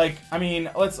 Like, I mean,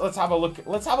 let's have a look.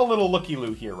 Let's have a little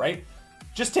looky-loo here, right?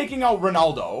 Just taking out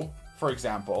Ronaldo, for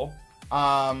example.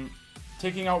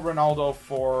 Taking out Ronaldo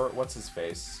for what's his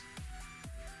face?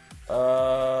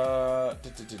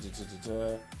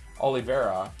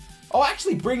 Oliveira. Oh,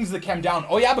 actually brings the chem down.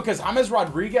 Oh yeah, because James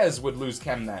Rodriguez would lose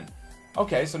chem then.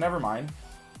 Okay, so never mind.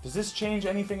 Does this change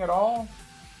anything at all?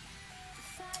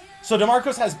 So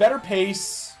DeMarcos has better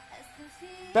pace,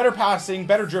 better passing,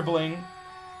 better dribbling.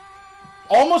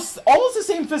 Almost the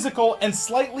same physical and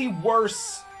slightly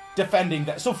worse defending.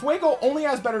 So Fuego only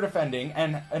has better defending,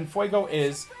 and Fuego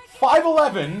is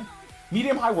 5'11",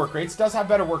 medium-high work rates, does have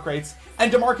better work rates,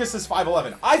 and DeMarcus is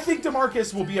 5'11". I think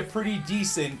DeMarcus will be a pretty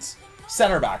decent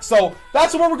center back. So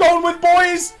that's what we're going with,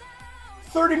 boys.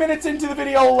 30 minutes into the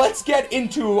video, let's get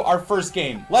into our first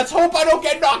game. Let's hope I don't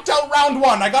get knocked out round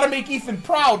 1. I gotta make Ethan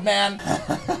proud, man.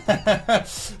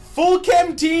 Full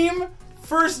chem team.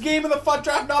 First game of the FUT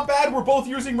draft, not bad. We're both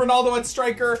using Ronaldo at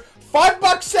striker.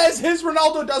 $5 says his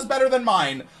Ronaldo does better than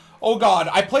mine. Oh god,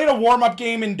 I played a warm-up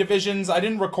game in Divisions. I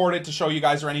didn't record it to show you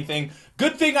guys or anything.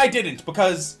 Good thing I didn't,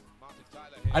 because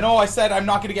I know I said I'm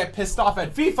not going to get pissed off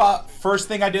at FIFA. First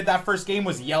thing I did that first game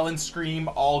was yell and scream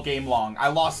all game long. I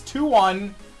lost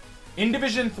 2-1 in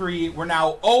Division 3. We're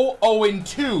now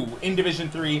 0-0-2 in Division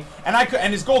 3.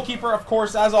 And his goalkeeper, of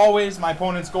course, as always, my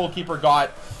opponent's goalkeeper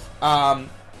got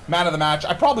man of the match.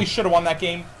 I probably should have won that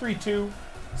game. 3-2,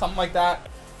 something like that.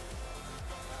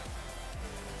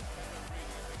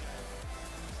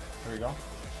 There we go.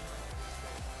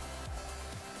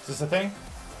 Is this a thing?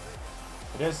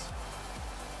 It is.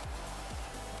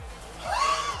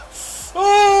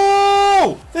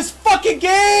 Oh! This fucking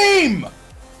game!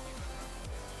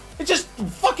 It just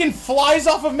fucking flies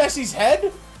off of Messi's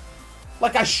head?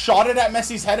 Like I shot it at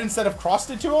Messi's head instead of crossed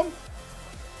it to him?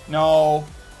 No.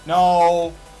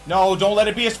 No. No, don't let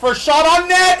it be his first shot on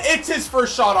net! It's his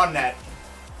first shot on net.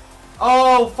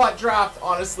 Oh, FUT draft.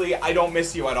 Honestly, I don't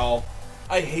miss you at all.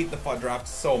 I hate the FUT draft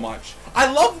so much.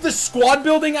 I love the squad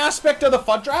building aspect of the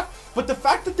FUT draft, but the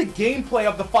fact that the gameplay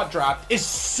of the FUT draft is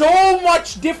so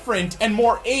much different and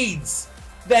more AIDS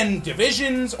than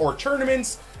divisions or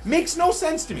tournaments makes no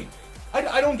sense to me.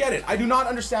 I don't get it. I do not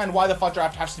understand why the FUT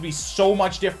draft has to be so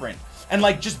much different. And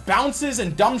like just bounces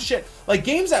and dumb shit. Like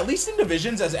games, at least in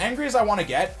divisions, as angry as I want to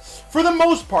get, for the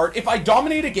most part, if I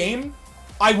dominate a game,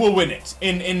 I will win it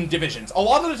in divisions. A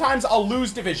lot of the times I'll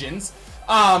lose divisions.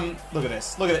 Look at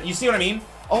this. Look at it. You see what I mean?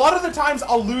 A lot of the times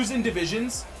I'll lose in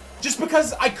divisions just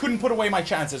because I couldn't put away my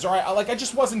chances, or I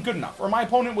just wasn't good enough, or my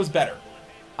opponent was better.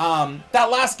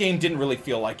 That last game didn't really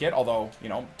feel like it, although, you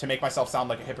know, to make myself sound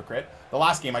like a hypocrite, the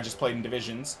last game I just played in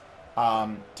divisions,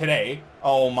 today.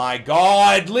 Oh my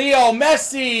god, Leo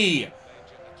Messi!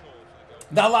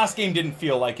 That last game didn't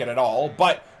feel like it at all,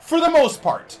 but for the most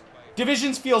part,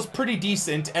 divisions feels pretty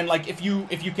decent, and like if you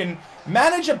can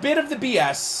manage a bit of the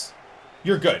BS,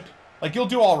 you're good. Like you'll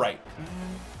do all right.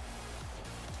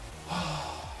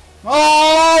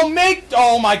 Oh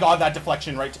my god, that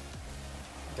deflection right.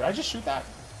 Did I just shoot that?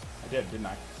 I did, didn't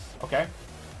I? Okay.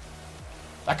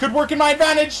 That could work in my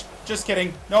advantage. Just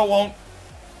kidding. No, it won't.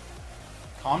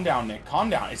 Calm down, Nick. Calm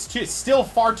down. It's still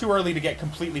far too early to get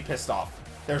completely pissed off.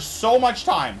 There's so much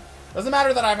time. Doesn't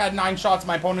matter that I've had 9 shots.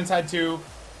 My opponent's had 2.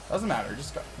 Doesn't matter.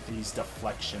 Just got these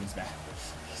deflections, man.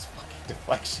 These fucking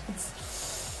deflections.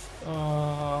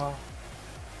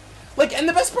 Like, and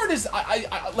the best part is, I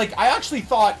actually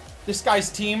thought this guy's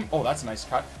team. Oh, that's a nice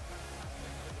cut.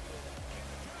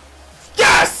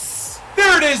 Yes!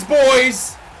 There it is,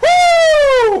 boys!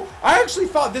 Woo! I actually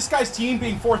thought this guy's team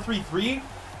being 4-3-3,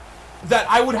 that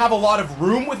I would have a lot of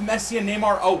room with Messi and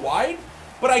Neymar out wide.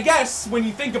 But I guess, when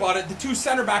you think about it, the 2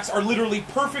 center backs are literally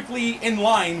perfectly in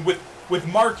line with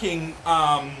marking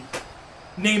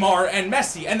Neymar and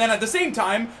Messi. And then at the same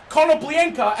time,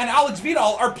 Konoplyanka and Alex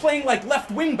Vidal are playing like left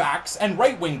wing backs and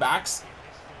right wing backs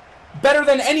better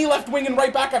than any left wing and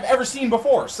right back I've ever seen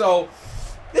before. So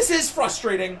this is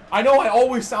frustrating. I know I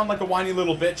always sound like a whiny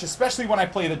little bitch, especially when I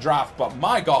play the draft, but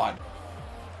my god.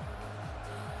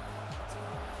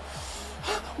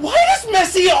 Why does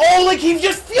Messi like he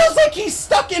just feels like he's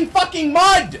stuck in fucking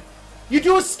mud? You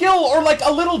do a skill or like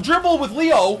a little dribble with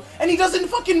Leo and he doesn't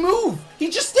fucking move. He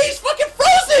just stays fucking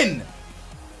frozen.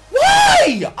 Why?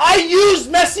 Why? I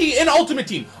used Messi in Ultimate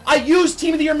Team. I used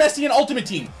Team of the Year Messi in Ultimate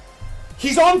Team.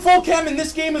 He's on full chem in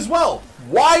this game as well.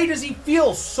 Why does he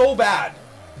feel so bad?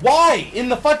 Why, in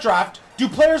the FUT draft, do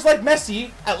players like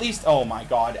Messi, at least, oh my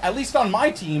god, at least on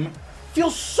my team, feel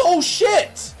so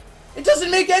shit? It doesn't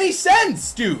make any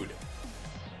sense, dude.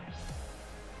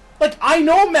 Like, I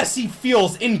know Messi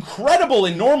feels incredible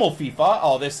in normal FIFA.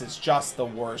 Oh, this is just the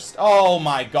worst. Oh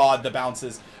my god, the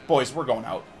bounces. Boys, we're going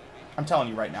out. I'm telling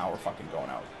you right now, we're fucking going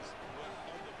out.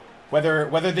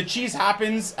 Whether the cheese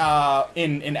happens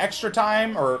in extra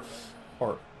time or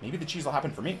maybe the cheese will happen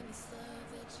for me.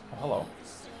 Oh, hello.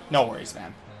 No worries,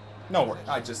 man. No worries.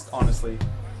 I just honestly.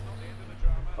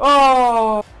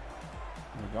 Oh.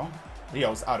 There we go.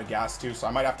 Leo's out of gas too, so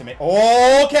I might have to make.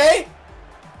 Oh, okay.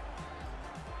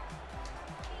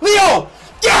 Leo!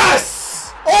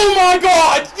 Yes! Oh my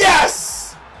god!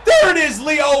 Yes! There it is,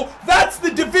 Leo! That's the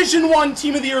Division 1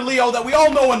 Team of the Year Leo that we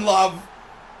all know and love.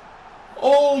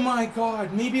 Oh my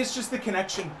god, maybe it's just the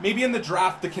connection. Maybe in the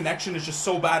draft the connection is just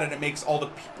so bad and it makes all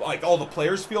the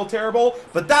players feel terrible.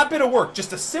 But that bit of work,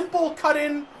 just a simple cut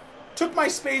in, took my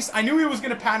space. I knew he was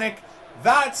going to panic.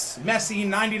 That's Messi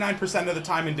 99% of the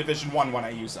time in Division 1 when I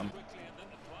use him.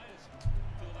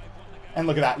 And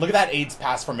look at that. Look at that AIDS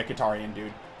pass from Mkhitaryan,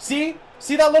 dude. See?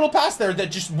 See that little pass there that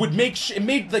just would make it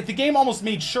made like the game almost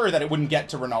made sure that it wouldn't get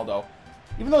to Ronaldo.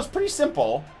 Even though it's pretty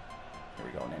simple. Here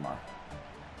we go, Neymar.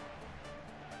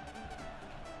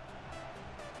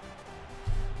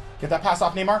 Get that pass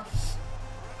off, Neymar.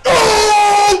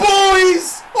 Oh,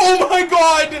 boys! Oh my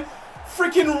god!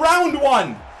 Freaking round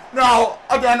 1. Now,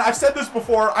 again, I've said this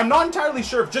before. I'm not entirely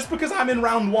sure if just because I'm in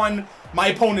round 1, my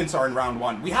opponents are in round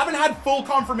 1. We haven't had full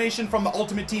confirmation from the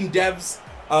Ultimate Team devs,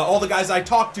 all the guys I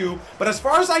talked to. But as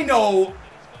far as I know,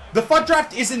 the FUT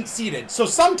draft isn't seeded. So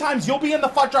sometimes you'll be in the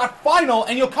FUT draft final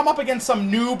and you'll come up against some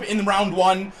noob in round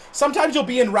 1. Sometimes you'll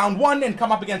be in round 1 and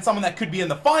come up against someone that could be in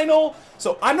the final.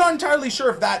 So I'm not entirely sure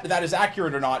if that is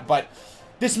accurate or not, but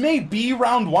this may be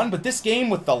round 1, but this game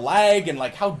with the lag and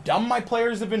like how dumb my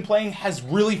players have been playing has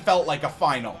really felt like a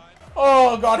final.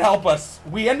 Oh, God help us.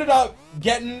 We ended up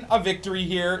getting a victory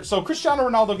here. So Cristiano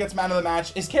Ronaldo gets man of the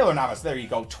match. Is Keylor Navas. There you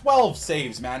go. 12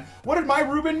 saves, man. What did my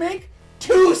Ruben make?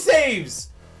 2 saves.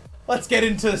 Let's get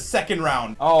into the second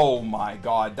round. Oh my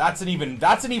god, that's an even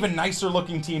nicer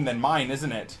looking team than mine,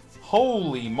 isn't it?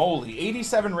 Holy moly,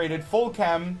 87 rated, full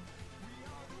chem.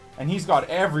 And he's got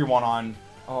everyone on.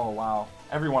 Oh wow,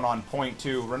 everyone on point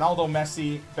too. Ronaldo,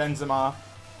 Messi, Benzema.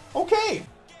 Okay.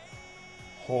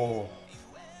 Oh.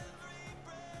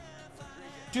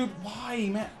 Dude, why,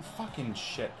 man? Fucking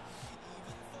shit.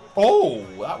 Oh,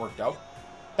 that worked out.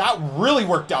 That really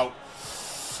worked out.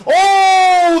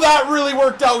 Oh, that really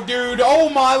worked out, dude. Oh,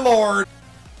 my lord.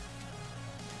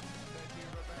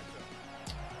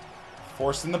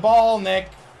 Forcing the ball, Nick.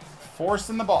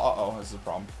 Forcing the ball. Uh-oh, this is a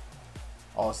problem.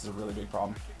 Oh, this is a really big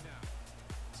problem.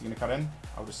 Is he going to cut in?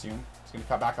 I would assume. He's going to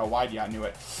cut back out wide. Yeah, I knew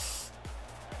it.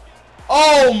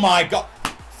 Oh, my God.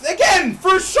 Again,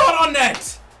 first shot on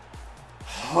net.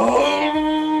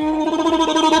 Oh,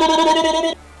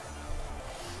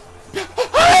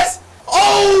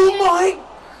 my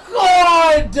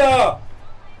God!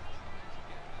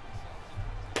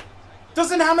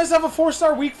 Doesn't James have a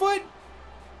 4-star weak foot?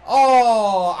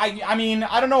 Oh, I mean,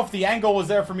 I don't know if the angle was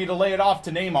there for me to lay it off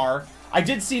to Neymar. I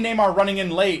did see Neymar running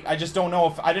in late. I just don't know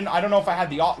if I don't know if I had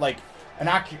the like an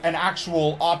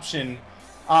actual option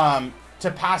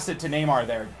to pass it to Neymar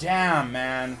there. Damn,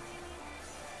 man.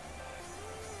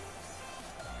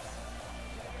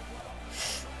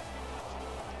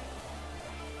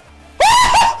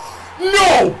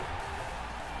 No!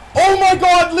 Oh my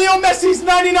god, Leo Messi's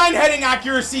 99 heading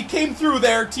accuracy came through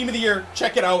there. Team of the Year,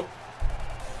 check it out.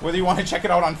 Whether you want to check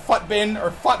it out on FUTBin or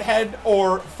FUTHead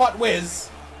or FUTWiz.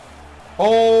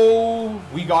 Oh,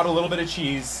 we got a little bit of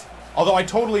cheese. Although I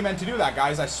totally meant to do that,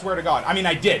 guys. I swear to God. I mean,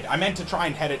 I did. I meant to try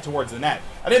and head it towards the net.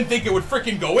 I didn't think it would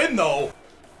freaking go in, though.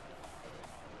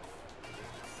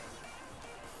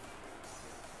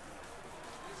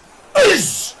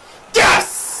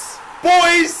 Yes!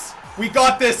 Boys! We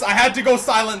got this. I had to go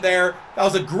silent there. That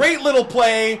was a great little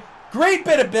play. Great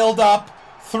bit of build-up.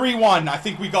 3-1. I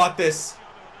think we got this.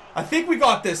 I think we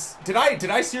got this. Did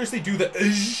I seriously do the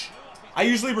I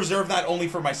usually reserve that only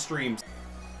for my streams.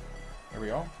 There we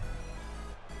go.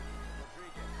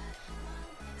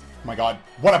 Oh my god.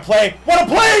 What a play. What a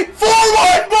play!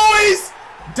 4-1, boys!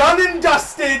 Done and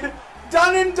dusted.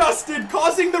 Done and dusted.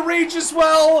 Causing the rage as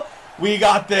well. We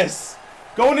got this.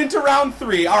 Going into round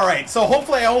 3. Alright, so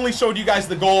hopefully I only showed you guys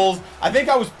the goals. I think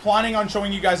I was planning on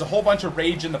showing you guys a whole bunch of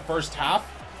rage in the first half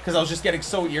because I was just getting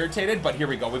so irritated, but here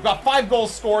we go. We've got 5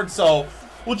 goals scored, so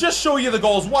We'll just show you the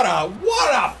goals. What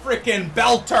a freaking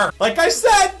belter. Like I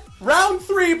said, round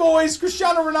 3, boys.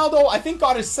 Cristiano Ronaldo, I think,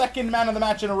 got his 2nd man of the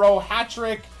match in a row.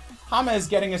 Hat-trick. James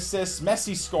getting assists.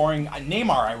 Messi scoring.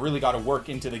 Neymar, I really got to work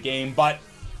into the game, but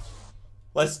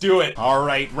let's do it. All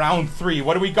right, round 3.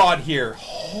 What do we got here?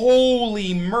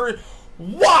 Holy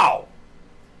wow.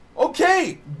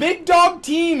 Okay, big dog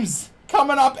teams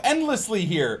coming up endlessly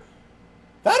here.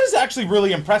 That is actually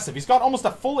really impressive. He's got almost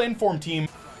a full inform team.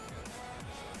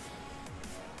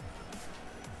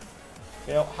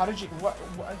 Dale, how did you...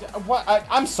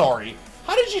 I'm sorry.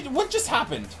 How did you... What just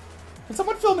happened? Can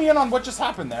someone fill me in on what just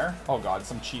happened there? Oh, God.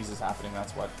 Some cheese is happening.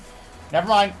 That's what... Never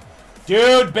mind.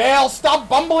 Dude, Bale, stop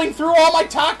bumbling through all my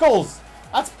tackles.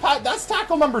 That's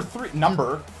tackle number 3.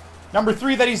 Number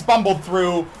 3 that he's bumbled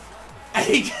through.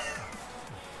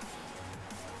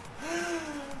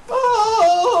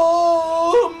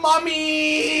 Oh,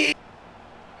 mommy.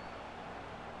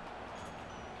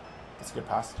 That's a good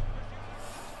pass.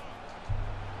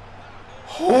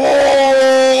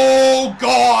 Oh,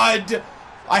 God.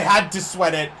 I had to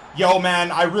sweat it. Yo, man,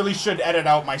 I really should edit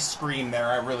out my scream there.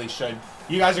 I really should.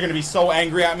 You guys are going to be so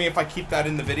angry at me if I keep that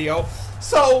in the video.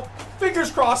 So,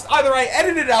 fingers crossed. Either I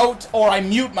edit it out or I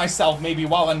mute myself maybe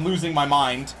while I'm losing my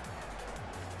mind.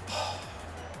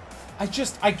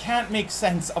 I can't make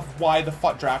sense of why the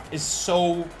FUT draft is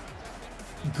so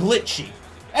glitchy.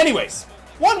 Anyways,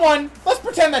 1-1. Let's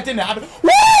pretend that didn't happen.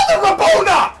 Woo! The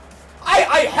Rabona!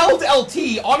 I held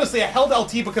LT. Honestly, I held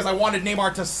LT because I wanted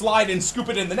Neymar to slide and scoop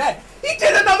it in the net. He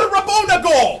did another Rabona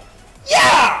goal!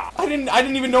 Yeah! I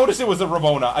didn't even notice it was a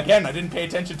Rabona. Again, I didn't pay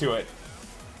attention to it.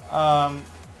 Alright.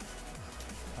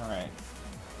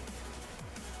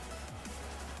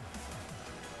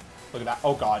 Look at that.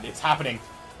 Oh, God. It's happening.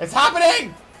 It's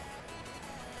happening!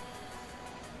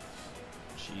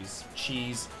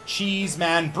 Cheese,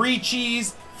 man. Brie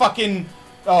cheese. Fucking...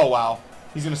 Oh, wow.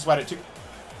 He's gonna sweat it, too.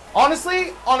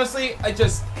 Honestly, I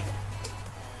just...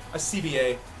 A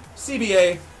CBA.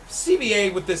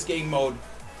 CBA with this game mode.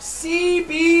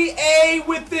 CBA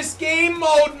with this game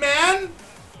mode, man!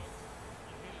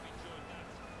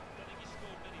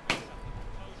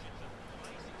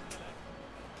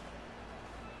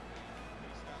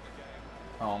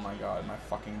 Oh my God, my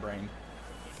fucking brain.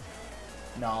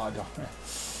 No, I don't.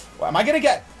 Well, am I gonna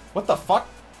get... What the fuck?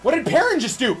 What did Perrin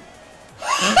just do?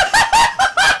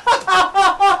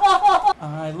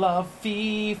 I love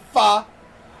FIFA.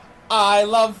 I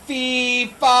love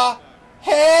FIFA.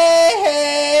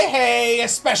 Hey,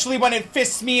 especially when it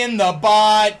fists me in the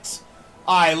butt.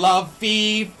 I love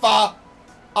FIFA.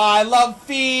 I love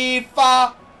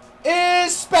FIFA.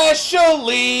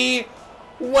 Especially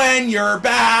when you're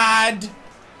bad.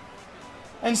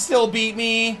 And still beat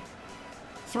me.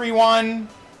 3-1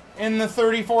 in the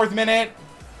 34th minute.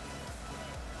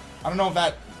 I don't know if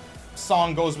that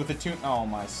song goes with the tune. Oh,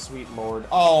 my sweet lord.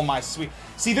 Oh, my sweet.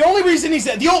 See, the only reason he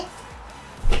said...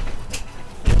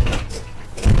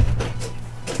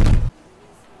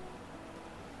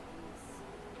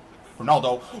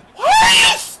 Ronaldo. Why are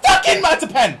you stuck in? That's a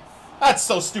pen. That's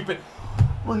so stupid.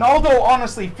 Ronaldo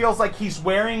honestly feels like he's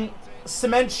wearing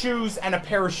cement shoes and a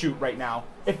parachute right now.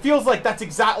 It feels like that's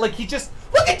exactly like he just...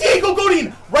 Look at Diego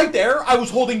Godin! Right there, I was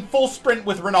holding full sprint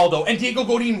with Ronaldo, and Diego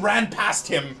Godin ran past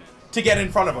him to get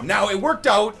in front of him. Now, it worked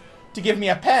out to give me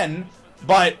a pen,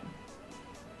 but...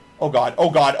 Oh, God. Oh,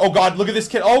 God. Oh, God. Look at this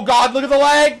kid. Oh, God. Look at the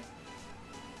leg.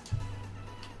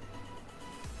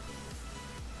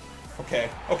 Okay.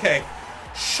 Okay.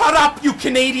 Shut up, you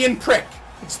Canadian prick.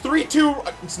 It's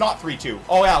 3-2. It's not 3-2.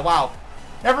 Oh, yeah. Wow.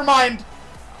 Never mind.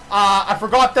 I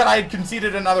forgot that I had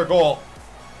conceded another goal.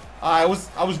 I was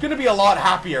going to be a lot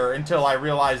happier until I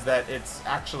realized that it's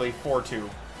actually 4-2,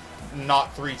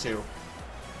 not 3-2.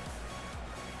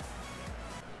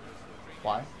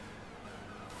 Why?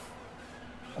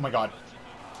 Oh my God.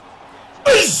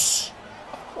 Of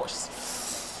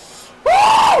course.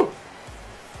 Woo!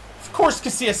 Of course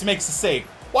Casillas makes a save.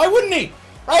 Why wouldn't he?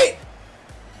 Right?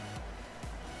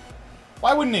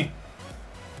 Why wouldn't he?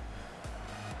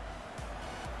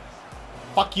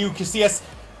 Fuck you, Casillas.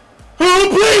 Oh,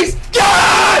 please!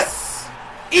 Yes!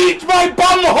 Eat my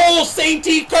bumhole, Saint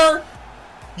Eaker!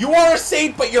 You are a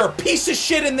saint, but you're a piece of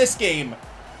shit in this game.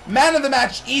 Man of the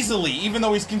match easily, even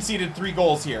though he's conceded 3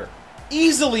 goals here.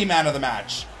 Easily man of the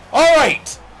match.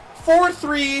 Alright.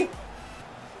 4-3.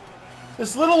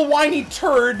 This little whiny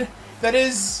turd that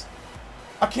is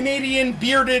a Canadian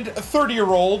bearded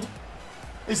 30-year-old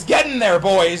is getting there,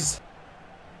 boys.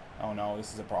 Oh no,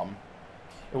 this is a problem.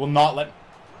 It will not let...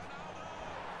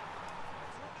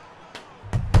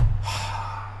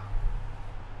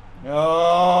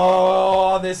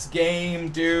 Oh, this game,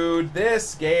 dude.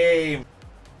 This game.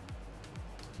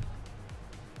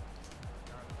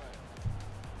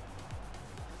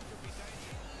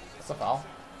 That's a foul.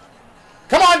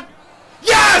 Come on!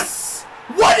 Yes!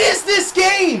 What is this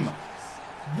game?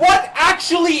 What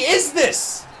actually is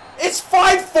this? It's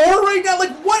 5-4 right now?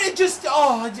 Like, what? It just...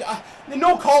 Oh,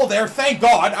 no call there, thank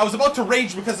God. I was about to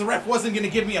rage because the ref wasn't going to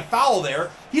give me a foul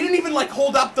there. He didn't even, like,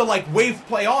 hold up the, like, wave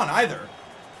play on either.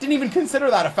 Didn't even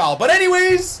consider that a foul. But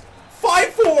anyways,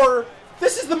 5-4.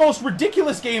 This is the most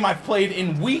ridiculous game I've played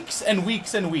in weeks and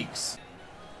weeks and weeks.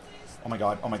 Oh my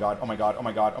God, oh my God, oh my God, oh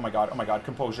my God, oh my God, oh my God,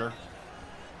 composure.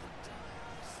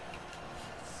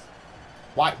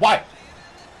 Why? Why?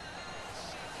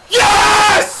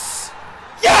 Yes!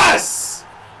 Yes!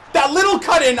 That little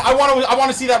cut-in, I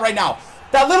want to see that right now.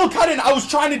 That little cut-in, I was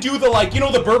trying to do the, like, you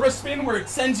know, the Burba spin where it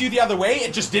sends you the other way.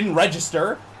 It just didn't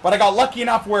register. But I got lucky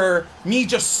enough where me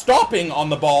just stopping on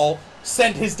the ball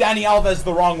sent his Dani Alves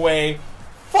the wrong way.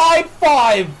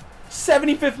 5-5,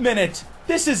 75th minute.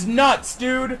 This is nuts,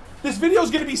 dude. This video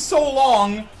is going to be so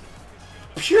long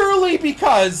purely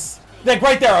because, like,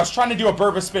 right there, I was trying to do a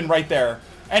Burba spin right there.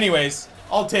 Anyways,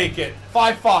 I'll take it.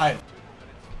 5-5.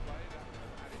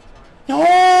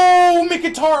 No,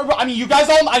 Mkhitaryan. I mean, you guys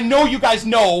all, I know you guys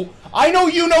know. I know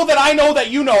you know that I know that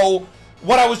you know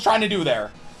what I was trying to do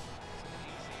there.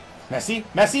 Messi,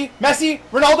 Messi, Messi,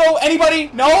 Ronaldo, anybody?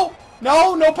 No?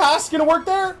 No? No pass gonna work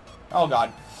there? Oh,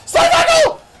 God. Slide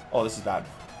tackle! Oh, this is bad.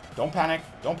 Don't panic.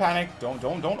 Don't panic. Don't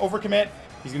overcommit.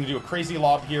 He's gonna do a crazy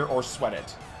lob here or sweat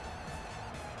it.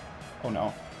 Oh,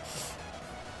 no.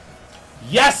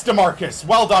 Yes, DeMarcus.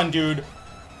 Well done, dude.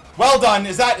 Well done.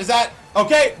 Is that...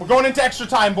 Okay, we're going into extra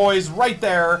time, boys. Right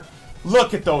there.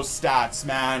 Look at those stats,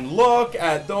 man. Look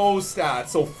at those stats.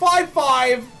 So,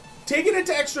 5-5. Taking it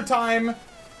to extra time.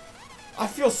 I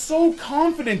feel so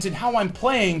confident in how I'm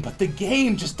playing, but the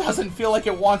game just doesn't feel like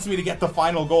it wants me to get the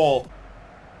final goal.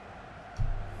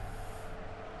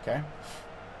 Okay.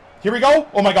 Here we go.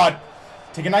 Oh, my God.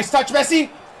 Take a nice touch, Messi.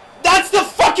 That's the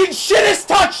fucking shittest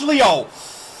touch, Leo.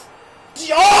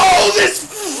 Oh,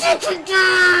 this fucking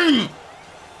game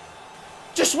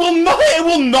just will not, it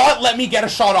will not let me get a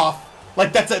shot off.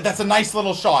 Like, that's a nice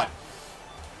little shot.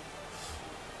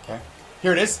 Okay.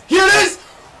 Here it is. Here it is.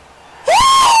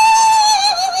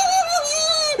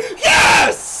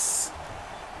 Yes!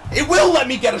 It will let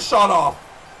me get a shot off.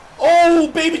 Oh,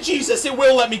 baby Jesus, it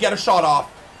will let me get a shot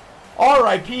off.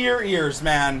 R.I.P. your ears,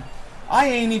 man. I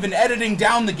ain't even editing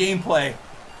down the gameplay.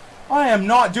 I am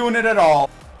not doing it at all.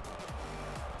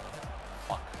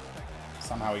 Fuck.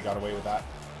 Somehow he got away with that.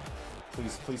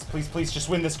 Please, please, please, please, just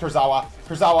win this, Kurzawa.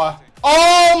 Kurzawa.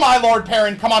 Oh, my Lord,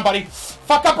 Perrin. Come on, buddy.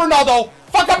 Fuck up Ronaldo.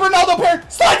 Fuck up Ronaldo, Perrin.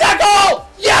 Slide tackle!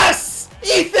 Yes!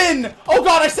 Ethan! Oh,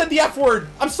 God, I said the F word.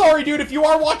 I'm sorry, dude. If you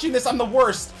are watching this, I'm the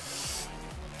worst.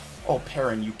 Oh,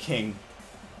 Perrin, you king.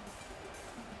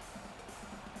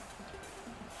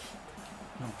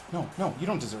 No, no, you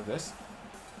don't deserve this.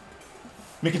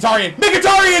 Mkhitaryan!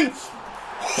 Mkhitaryan!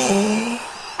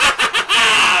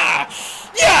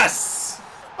 Yes!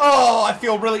 Oh, I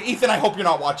feel really... Ethan, I hope you're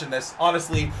not watching this,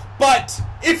 honestly. But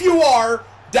if you are,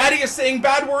 Daddy is saying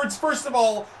bad words, first of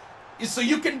all, so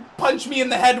you can punch me in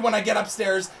the head when I get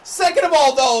upstairs. Second of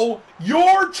all, though,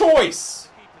 your choice.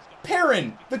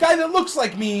 Perrin, the guy that looks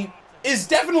like me, is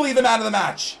definitely the man of the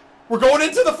match. We're going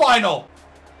into the final.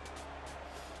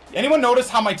 Anyone notice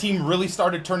how my team really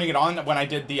started turning it on when I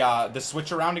did the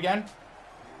switch around again?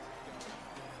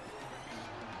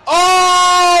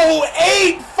 Oh,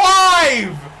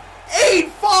 8-5!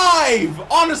 8-5!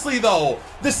 Honestly, though,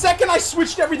 the second I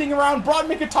switched everything around, brought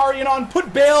Mkhitaryan on,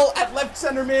 put Bale at left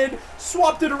center mid,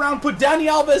 swapped it around, put Dani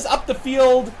Alves up the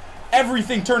field,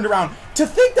 everything turned around. To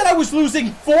think that I was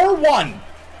losing 4-1,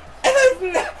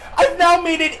 and I've now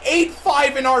made it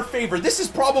 8-5 in our favor. This is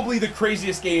probably the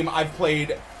craziest game I've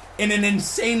played in an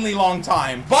insanely long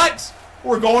time, but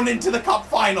we're going into the cup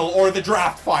final or the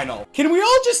draft final. Can we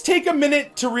all just take a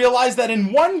minute to realize that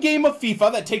in one game of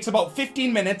FIFA that takes about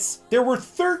 15 minutes, there were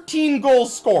 13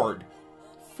 goals scored.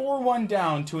 4-1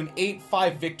 down to an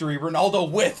 8-5 victory.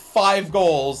 Ronaldo with 5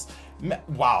 goals.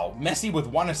 Wow, Messi with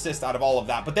 1 assist out of all of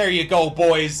that. But there you go,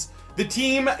 boys. The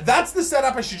team, that's the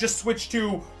setup I should just switch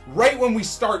to right when we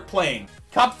start playing.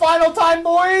 Cup final time,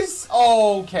 boys.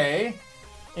 Okay.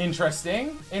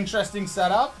 Interesting. Interesting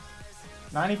setup.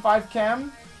 95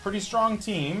 chem. Pretty strong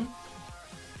team.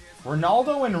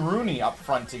 Ronaldo and Rooney up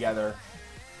front together.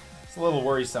 It's a little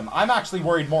worrisome. I'm actually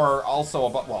worried more also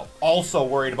about, well, also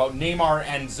worried about Neymar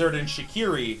and Xherdan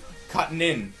Shaqiri cutting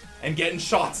in and getting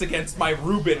shots against my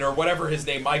Ruben or whatever his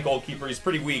name, my goalkeeper. He's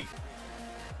pretty weak.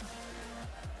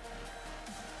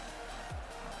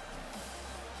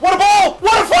 What a ball!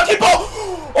 What a fucking ball!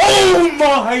 Oh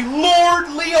my Lord,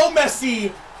 Leo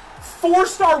Messi!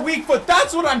 4-star weak foot.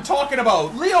 That's what I'm talking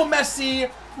about. Leo Messi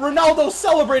Ronaldo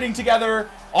celebrating together.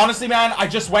 Honestly, man, I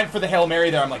just went for the Hail Mary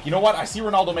there. I'm like, you know what? I see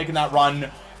Ronaldo making that run.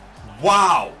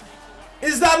 Wow.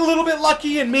 Is that a little bit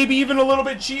lucky and maybe even a little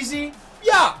bit cheesy?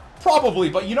 Yeah, probably.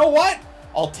 But you know what?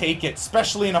 I'll take it,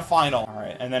 especially in a final. All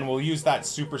right, and then we'll use that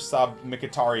super sub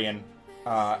Mkhitaryan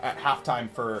at halftime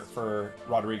for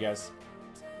Rodriguez.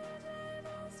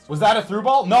 Was that a through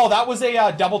ball? No, that was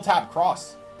a double tap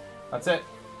cross. That's it.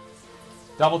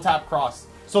 Double tap cross.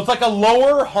 So it's like a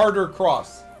lower, harder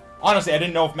cross. Honestly, I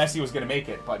didn't know if Messi was going to make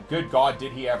it, but good God,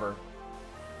 did he ever.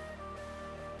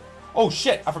 Oh,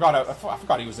 shit. I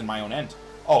forgot he was in my own end.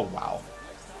 Oh, wow.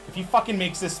 If he fucking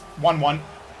makes this 1-1.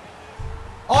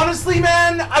 Honestly,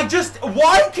 man,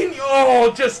 why can you,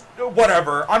 oh, just,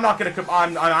 whatever. I'm not going to,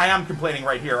 I am complaining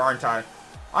right here, aren't I?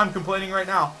 I'm complaining right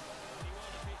now.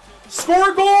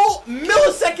 Score a goal,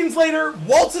 milliseconds later,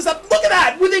 waltzes up. Look at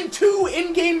that, within 2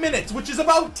 in-game minutes, which is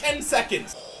about 10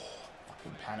 seconds.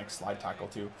 Fucking panic slide tackle,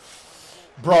 too.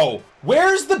 Bro,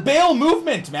 where's the Bale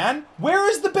movement, man? Where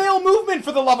is the Bale movement,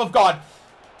 for the love of God?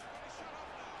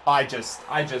 I just,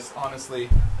 honestly.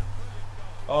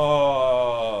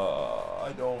 Oh,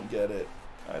 I don't get it.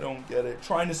 I don't get it.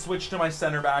 Trying to switch to my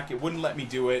center back, it wouldn't let me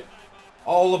do it.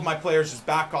 All of my players just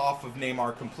back off of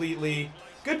Neymar completely.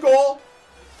 Good goal.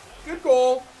 Good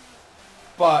goal.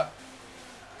 But,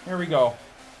 here we go.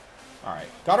 Alright,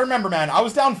 gotta remember, man, I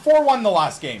was down 4-1 the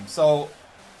last game, so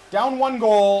down 1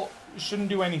 goal shouldn't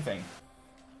do anything.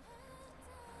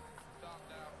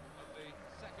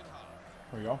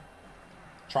 Here we go.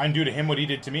 Try and do to him what he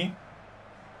did to me.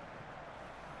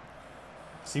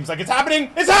 Seems like it's happening.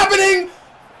 It's happening!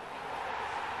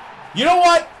 You know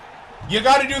what? You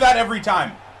gotta do that every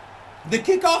time. The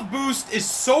kickoff boost is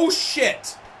so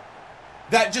shit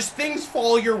that just things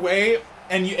fall your way,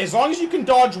 and as long as you can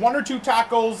dodge 1 or 2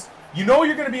 tackles, you know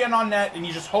you're going to be in on net, and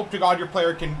you just hope to God your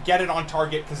player can get it on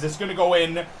target, because it's going to go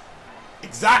in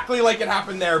exactly like it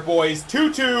happened there, boys.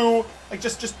 2-2. Like,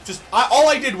 all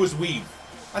I did was weave.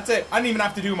 That's it. I didn't even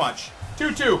have to do much.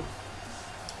 2-2.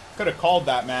 Could have called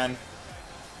that, man.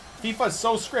 FIFA's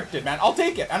so scripted, man. I'll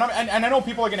take it. And I know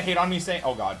people are going to hate on me saying,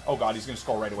 oh, God, he's going to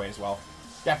score right away as well.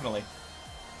 Definitely.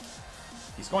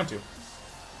 He's going to.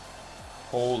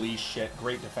 Holy shit.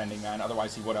 Great defending, man.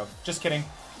 Otherwise, he would have. Just kidding.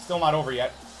 Still not over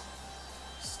yet.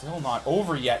 Still not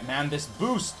over yet, man. This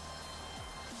boost.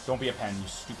 Don't be a pen, you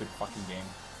stupid fucking game.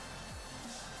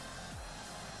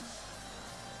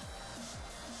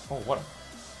 Oh,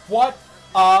 what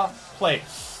a play.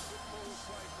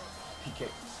 PK.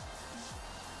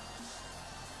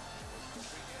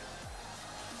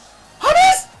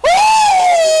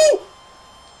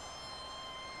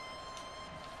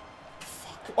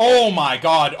 Oh my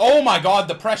God. Oh my God,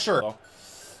 the pressure. Hope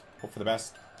for the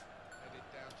best.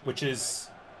 Which is...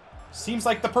 seems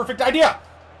like the perfect idea.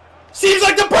 Seems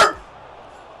like the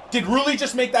Did Rulli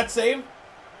just make that save?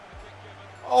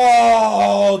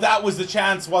 Oh, that was the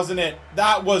chance, wasn't it?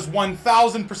 That was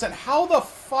 1000%. How the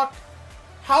fuck...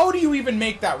 how do you even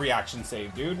make that reaction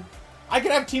save, dude? I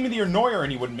could have Team of the Year Neuer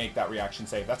and he wouldn't make that reaction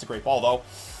save. That's a great ball, though.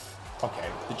 Okay,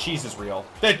 the cheese is real.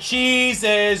 The cheese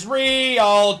is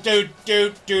real. Do.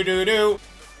 It's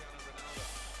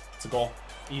a goal.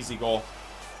 Easy goal.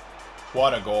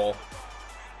 What a goal.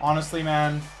 Honestly,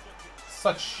 man.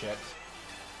 Such shit.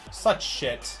 Such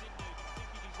shit.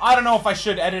 I don't know if I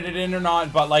should edit it in or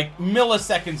not, but like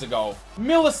milliseconds ago,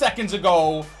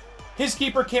 his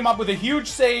keeper came up with a huge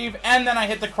save, and then I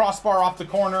hit the crossbar off the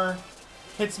corner.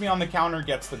 Hits me on the counter,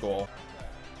 gets the goal.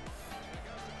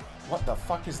 What the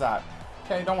fuck is that?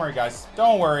 Okay, don't worry, guys.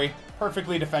 Don't worry.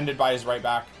 Perfectly defended by his right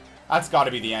back. That's got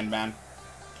to be the end, man.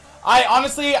 I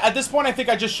honestly, at this point, I think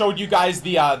I just showed you guys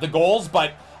the goals,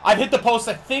 but I've hit the post,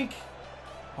 I think...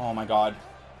 oh, my God.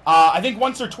 I think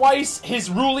once or twice, his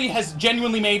Rulli has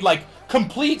genuinely made, like,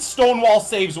 complete stonewall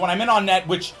saves when I'm in on net,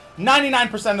 which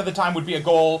 99% of the time would be a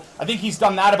goal. I think he's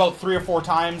done that about 3 or 4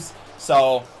 times.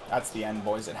 So, that's the end,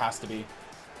 boys. It has to be.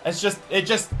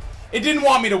 It didn't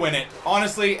want me to win it.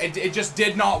 Honestly, it just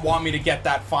did not want me to get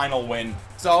that final win.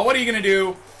 So, what are you going to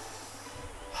do?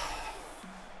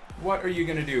 What are you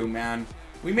going to do, man?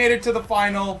 We made it to the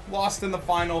final, lost in the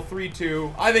final,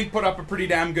 3-2. I think put up a pretty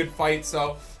damn good fight,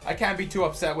 so I can't be too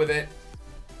upset with it.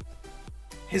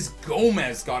 His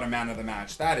Gomez got a man of the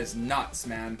match. That is nuts,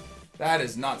 man. That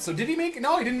is nuts. So did he make...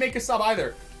 no, he didn't make a sub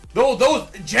either. Those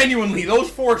genuinely,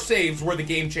 those 4 saves were the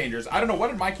game changers. I don't know, what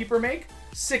did my keeper make?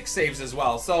 6 saves as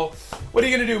well. So, what are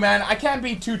you going to do, man? I can't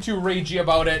be too ragey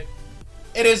about it.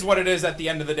 It is what it is at the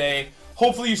end of the day.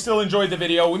 Hopefully you still enjoyed the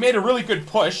video. We made a really good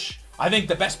push. I think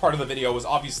the best part of the video was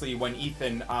obviously when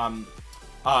Ethan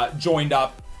joined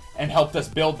up and helped us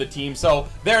build the team. So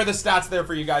there are the stats there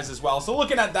for you guys as well. So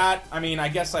looking at that, I mean, I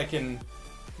guess I can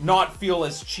not feel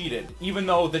as cheated, even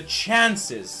though the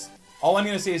chances, all I'm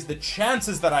going to say is the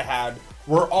chances that I had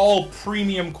were all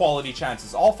premium quality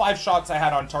chances. All 5 shots I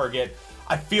had on target,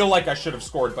 I feel like I should have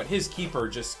scored, but his keeper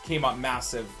just came up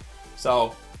massive.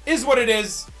 So, is what it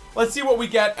is. Let's see what we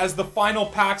get as the final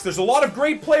packs. There's a lot of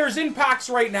great players in packs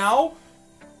right now.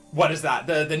 What is that?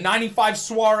 The 95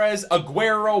 Suarez,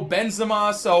 Aguero,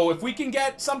 Benzema. So, if we can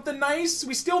get something nice,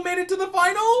 we still made it to the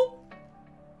final?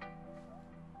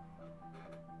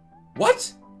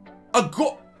 What?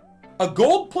 A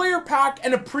gold player pack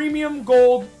and a premium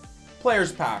gold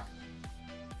players pack.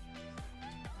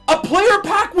 A player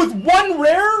pack with 1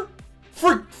 rare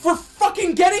for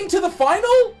fucking getting to the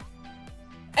final?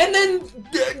 And then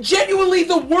genuinely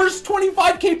the worst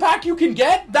 25k pack you can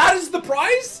get? That is the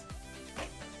prize?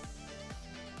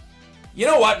 You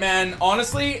know what, man?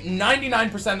 Honestly,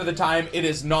 99% of the time it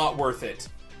is not worth it.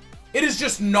 It is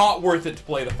just not worth it to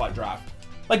play the FUT draft.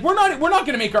 Like we're not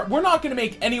gonna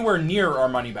make anywhere near our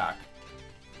money back.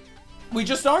 We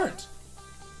just aren't.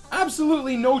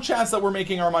 Absolutely no chance that we're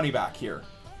making our money back here.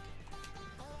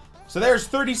 So there's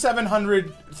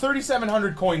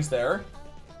 3,700 coins there.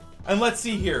 And let's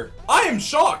see here. I am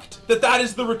shocked that that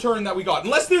is the return that we got.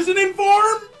 Unless there's an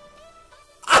inform.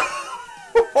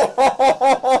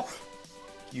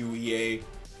 UEA.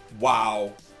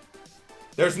 Wow.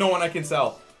 There's no one I can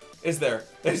sell. Is there?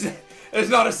 There's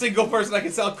not a single person I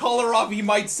can sell. Kolarov, he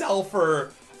might sell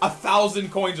for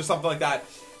 1,000 coins or something like that.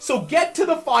 So get to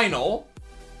the final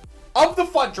of the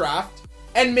FUT draft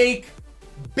and make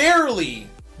barely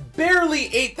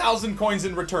 8,000 coins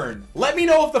in return. Let me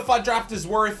know if the FUT draft is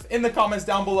worth in the comments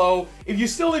down below. If you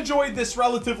still enjoyed this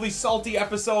relatively salty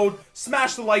episode,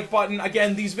 smash the like button.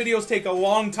 Again, these videos take a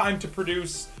long time to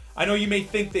produce. I know you may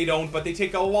think they don't, but they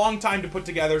take a long time to put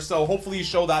together. So hopefully you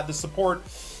show that the support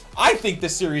I think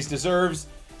this series deserves.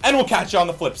 And we'll catch you on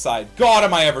the flip side. God,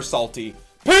 am I ever salty.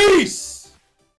 Peace!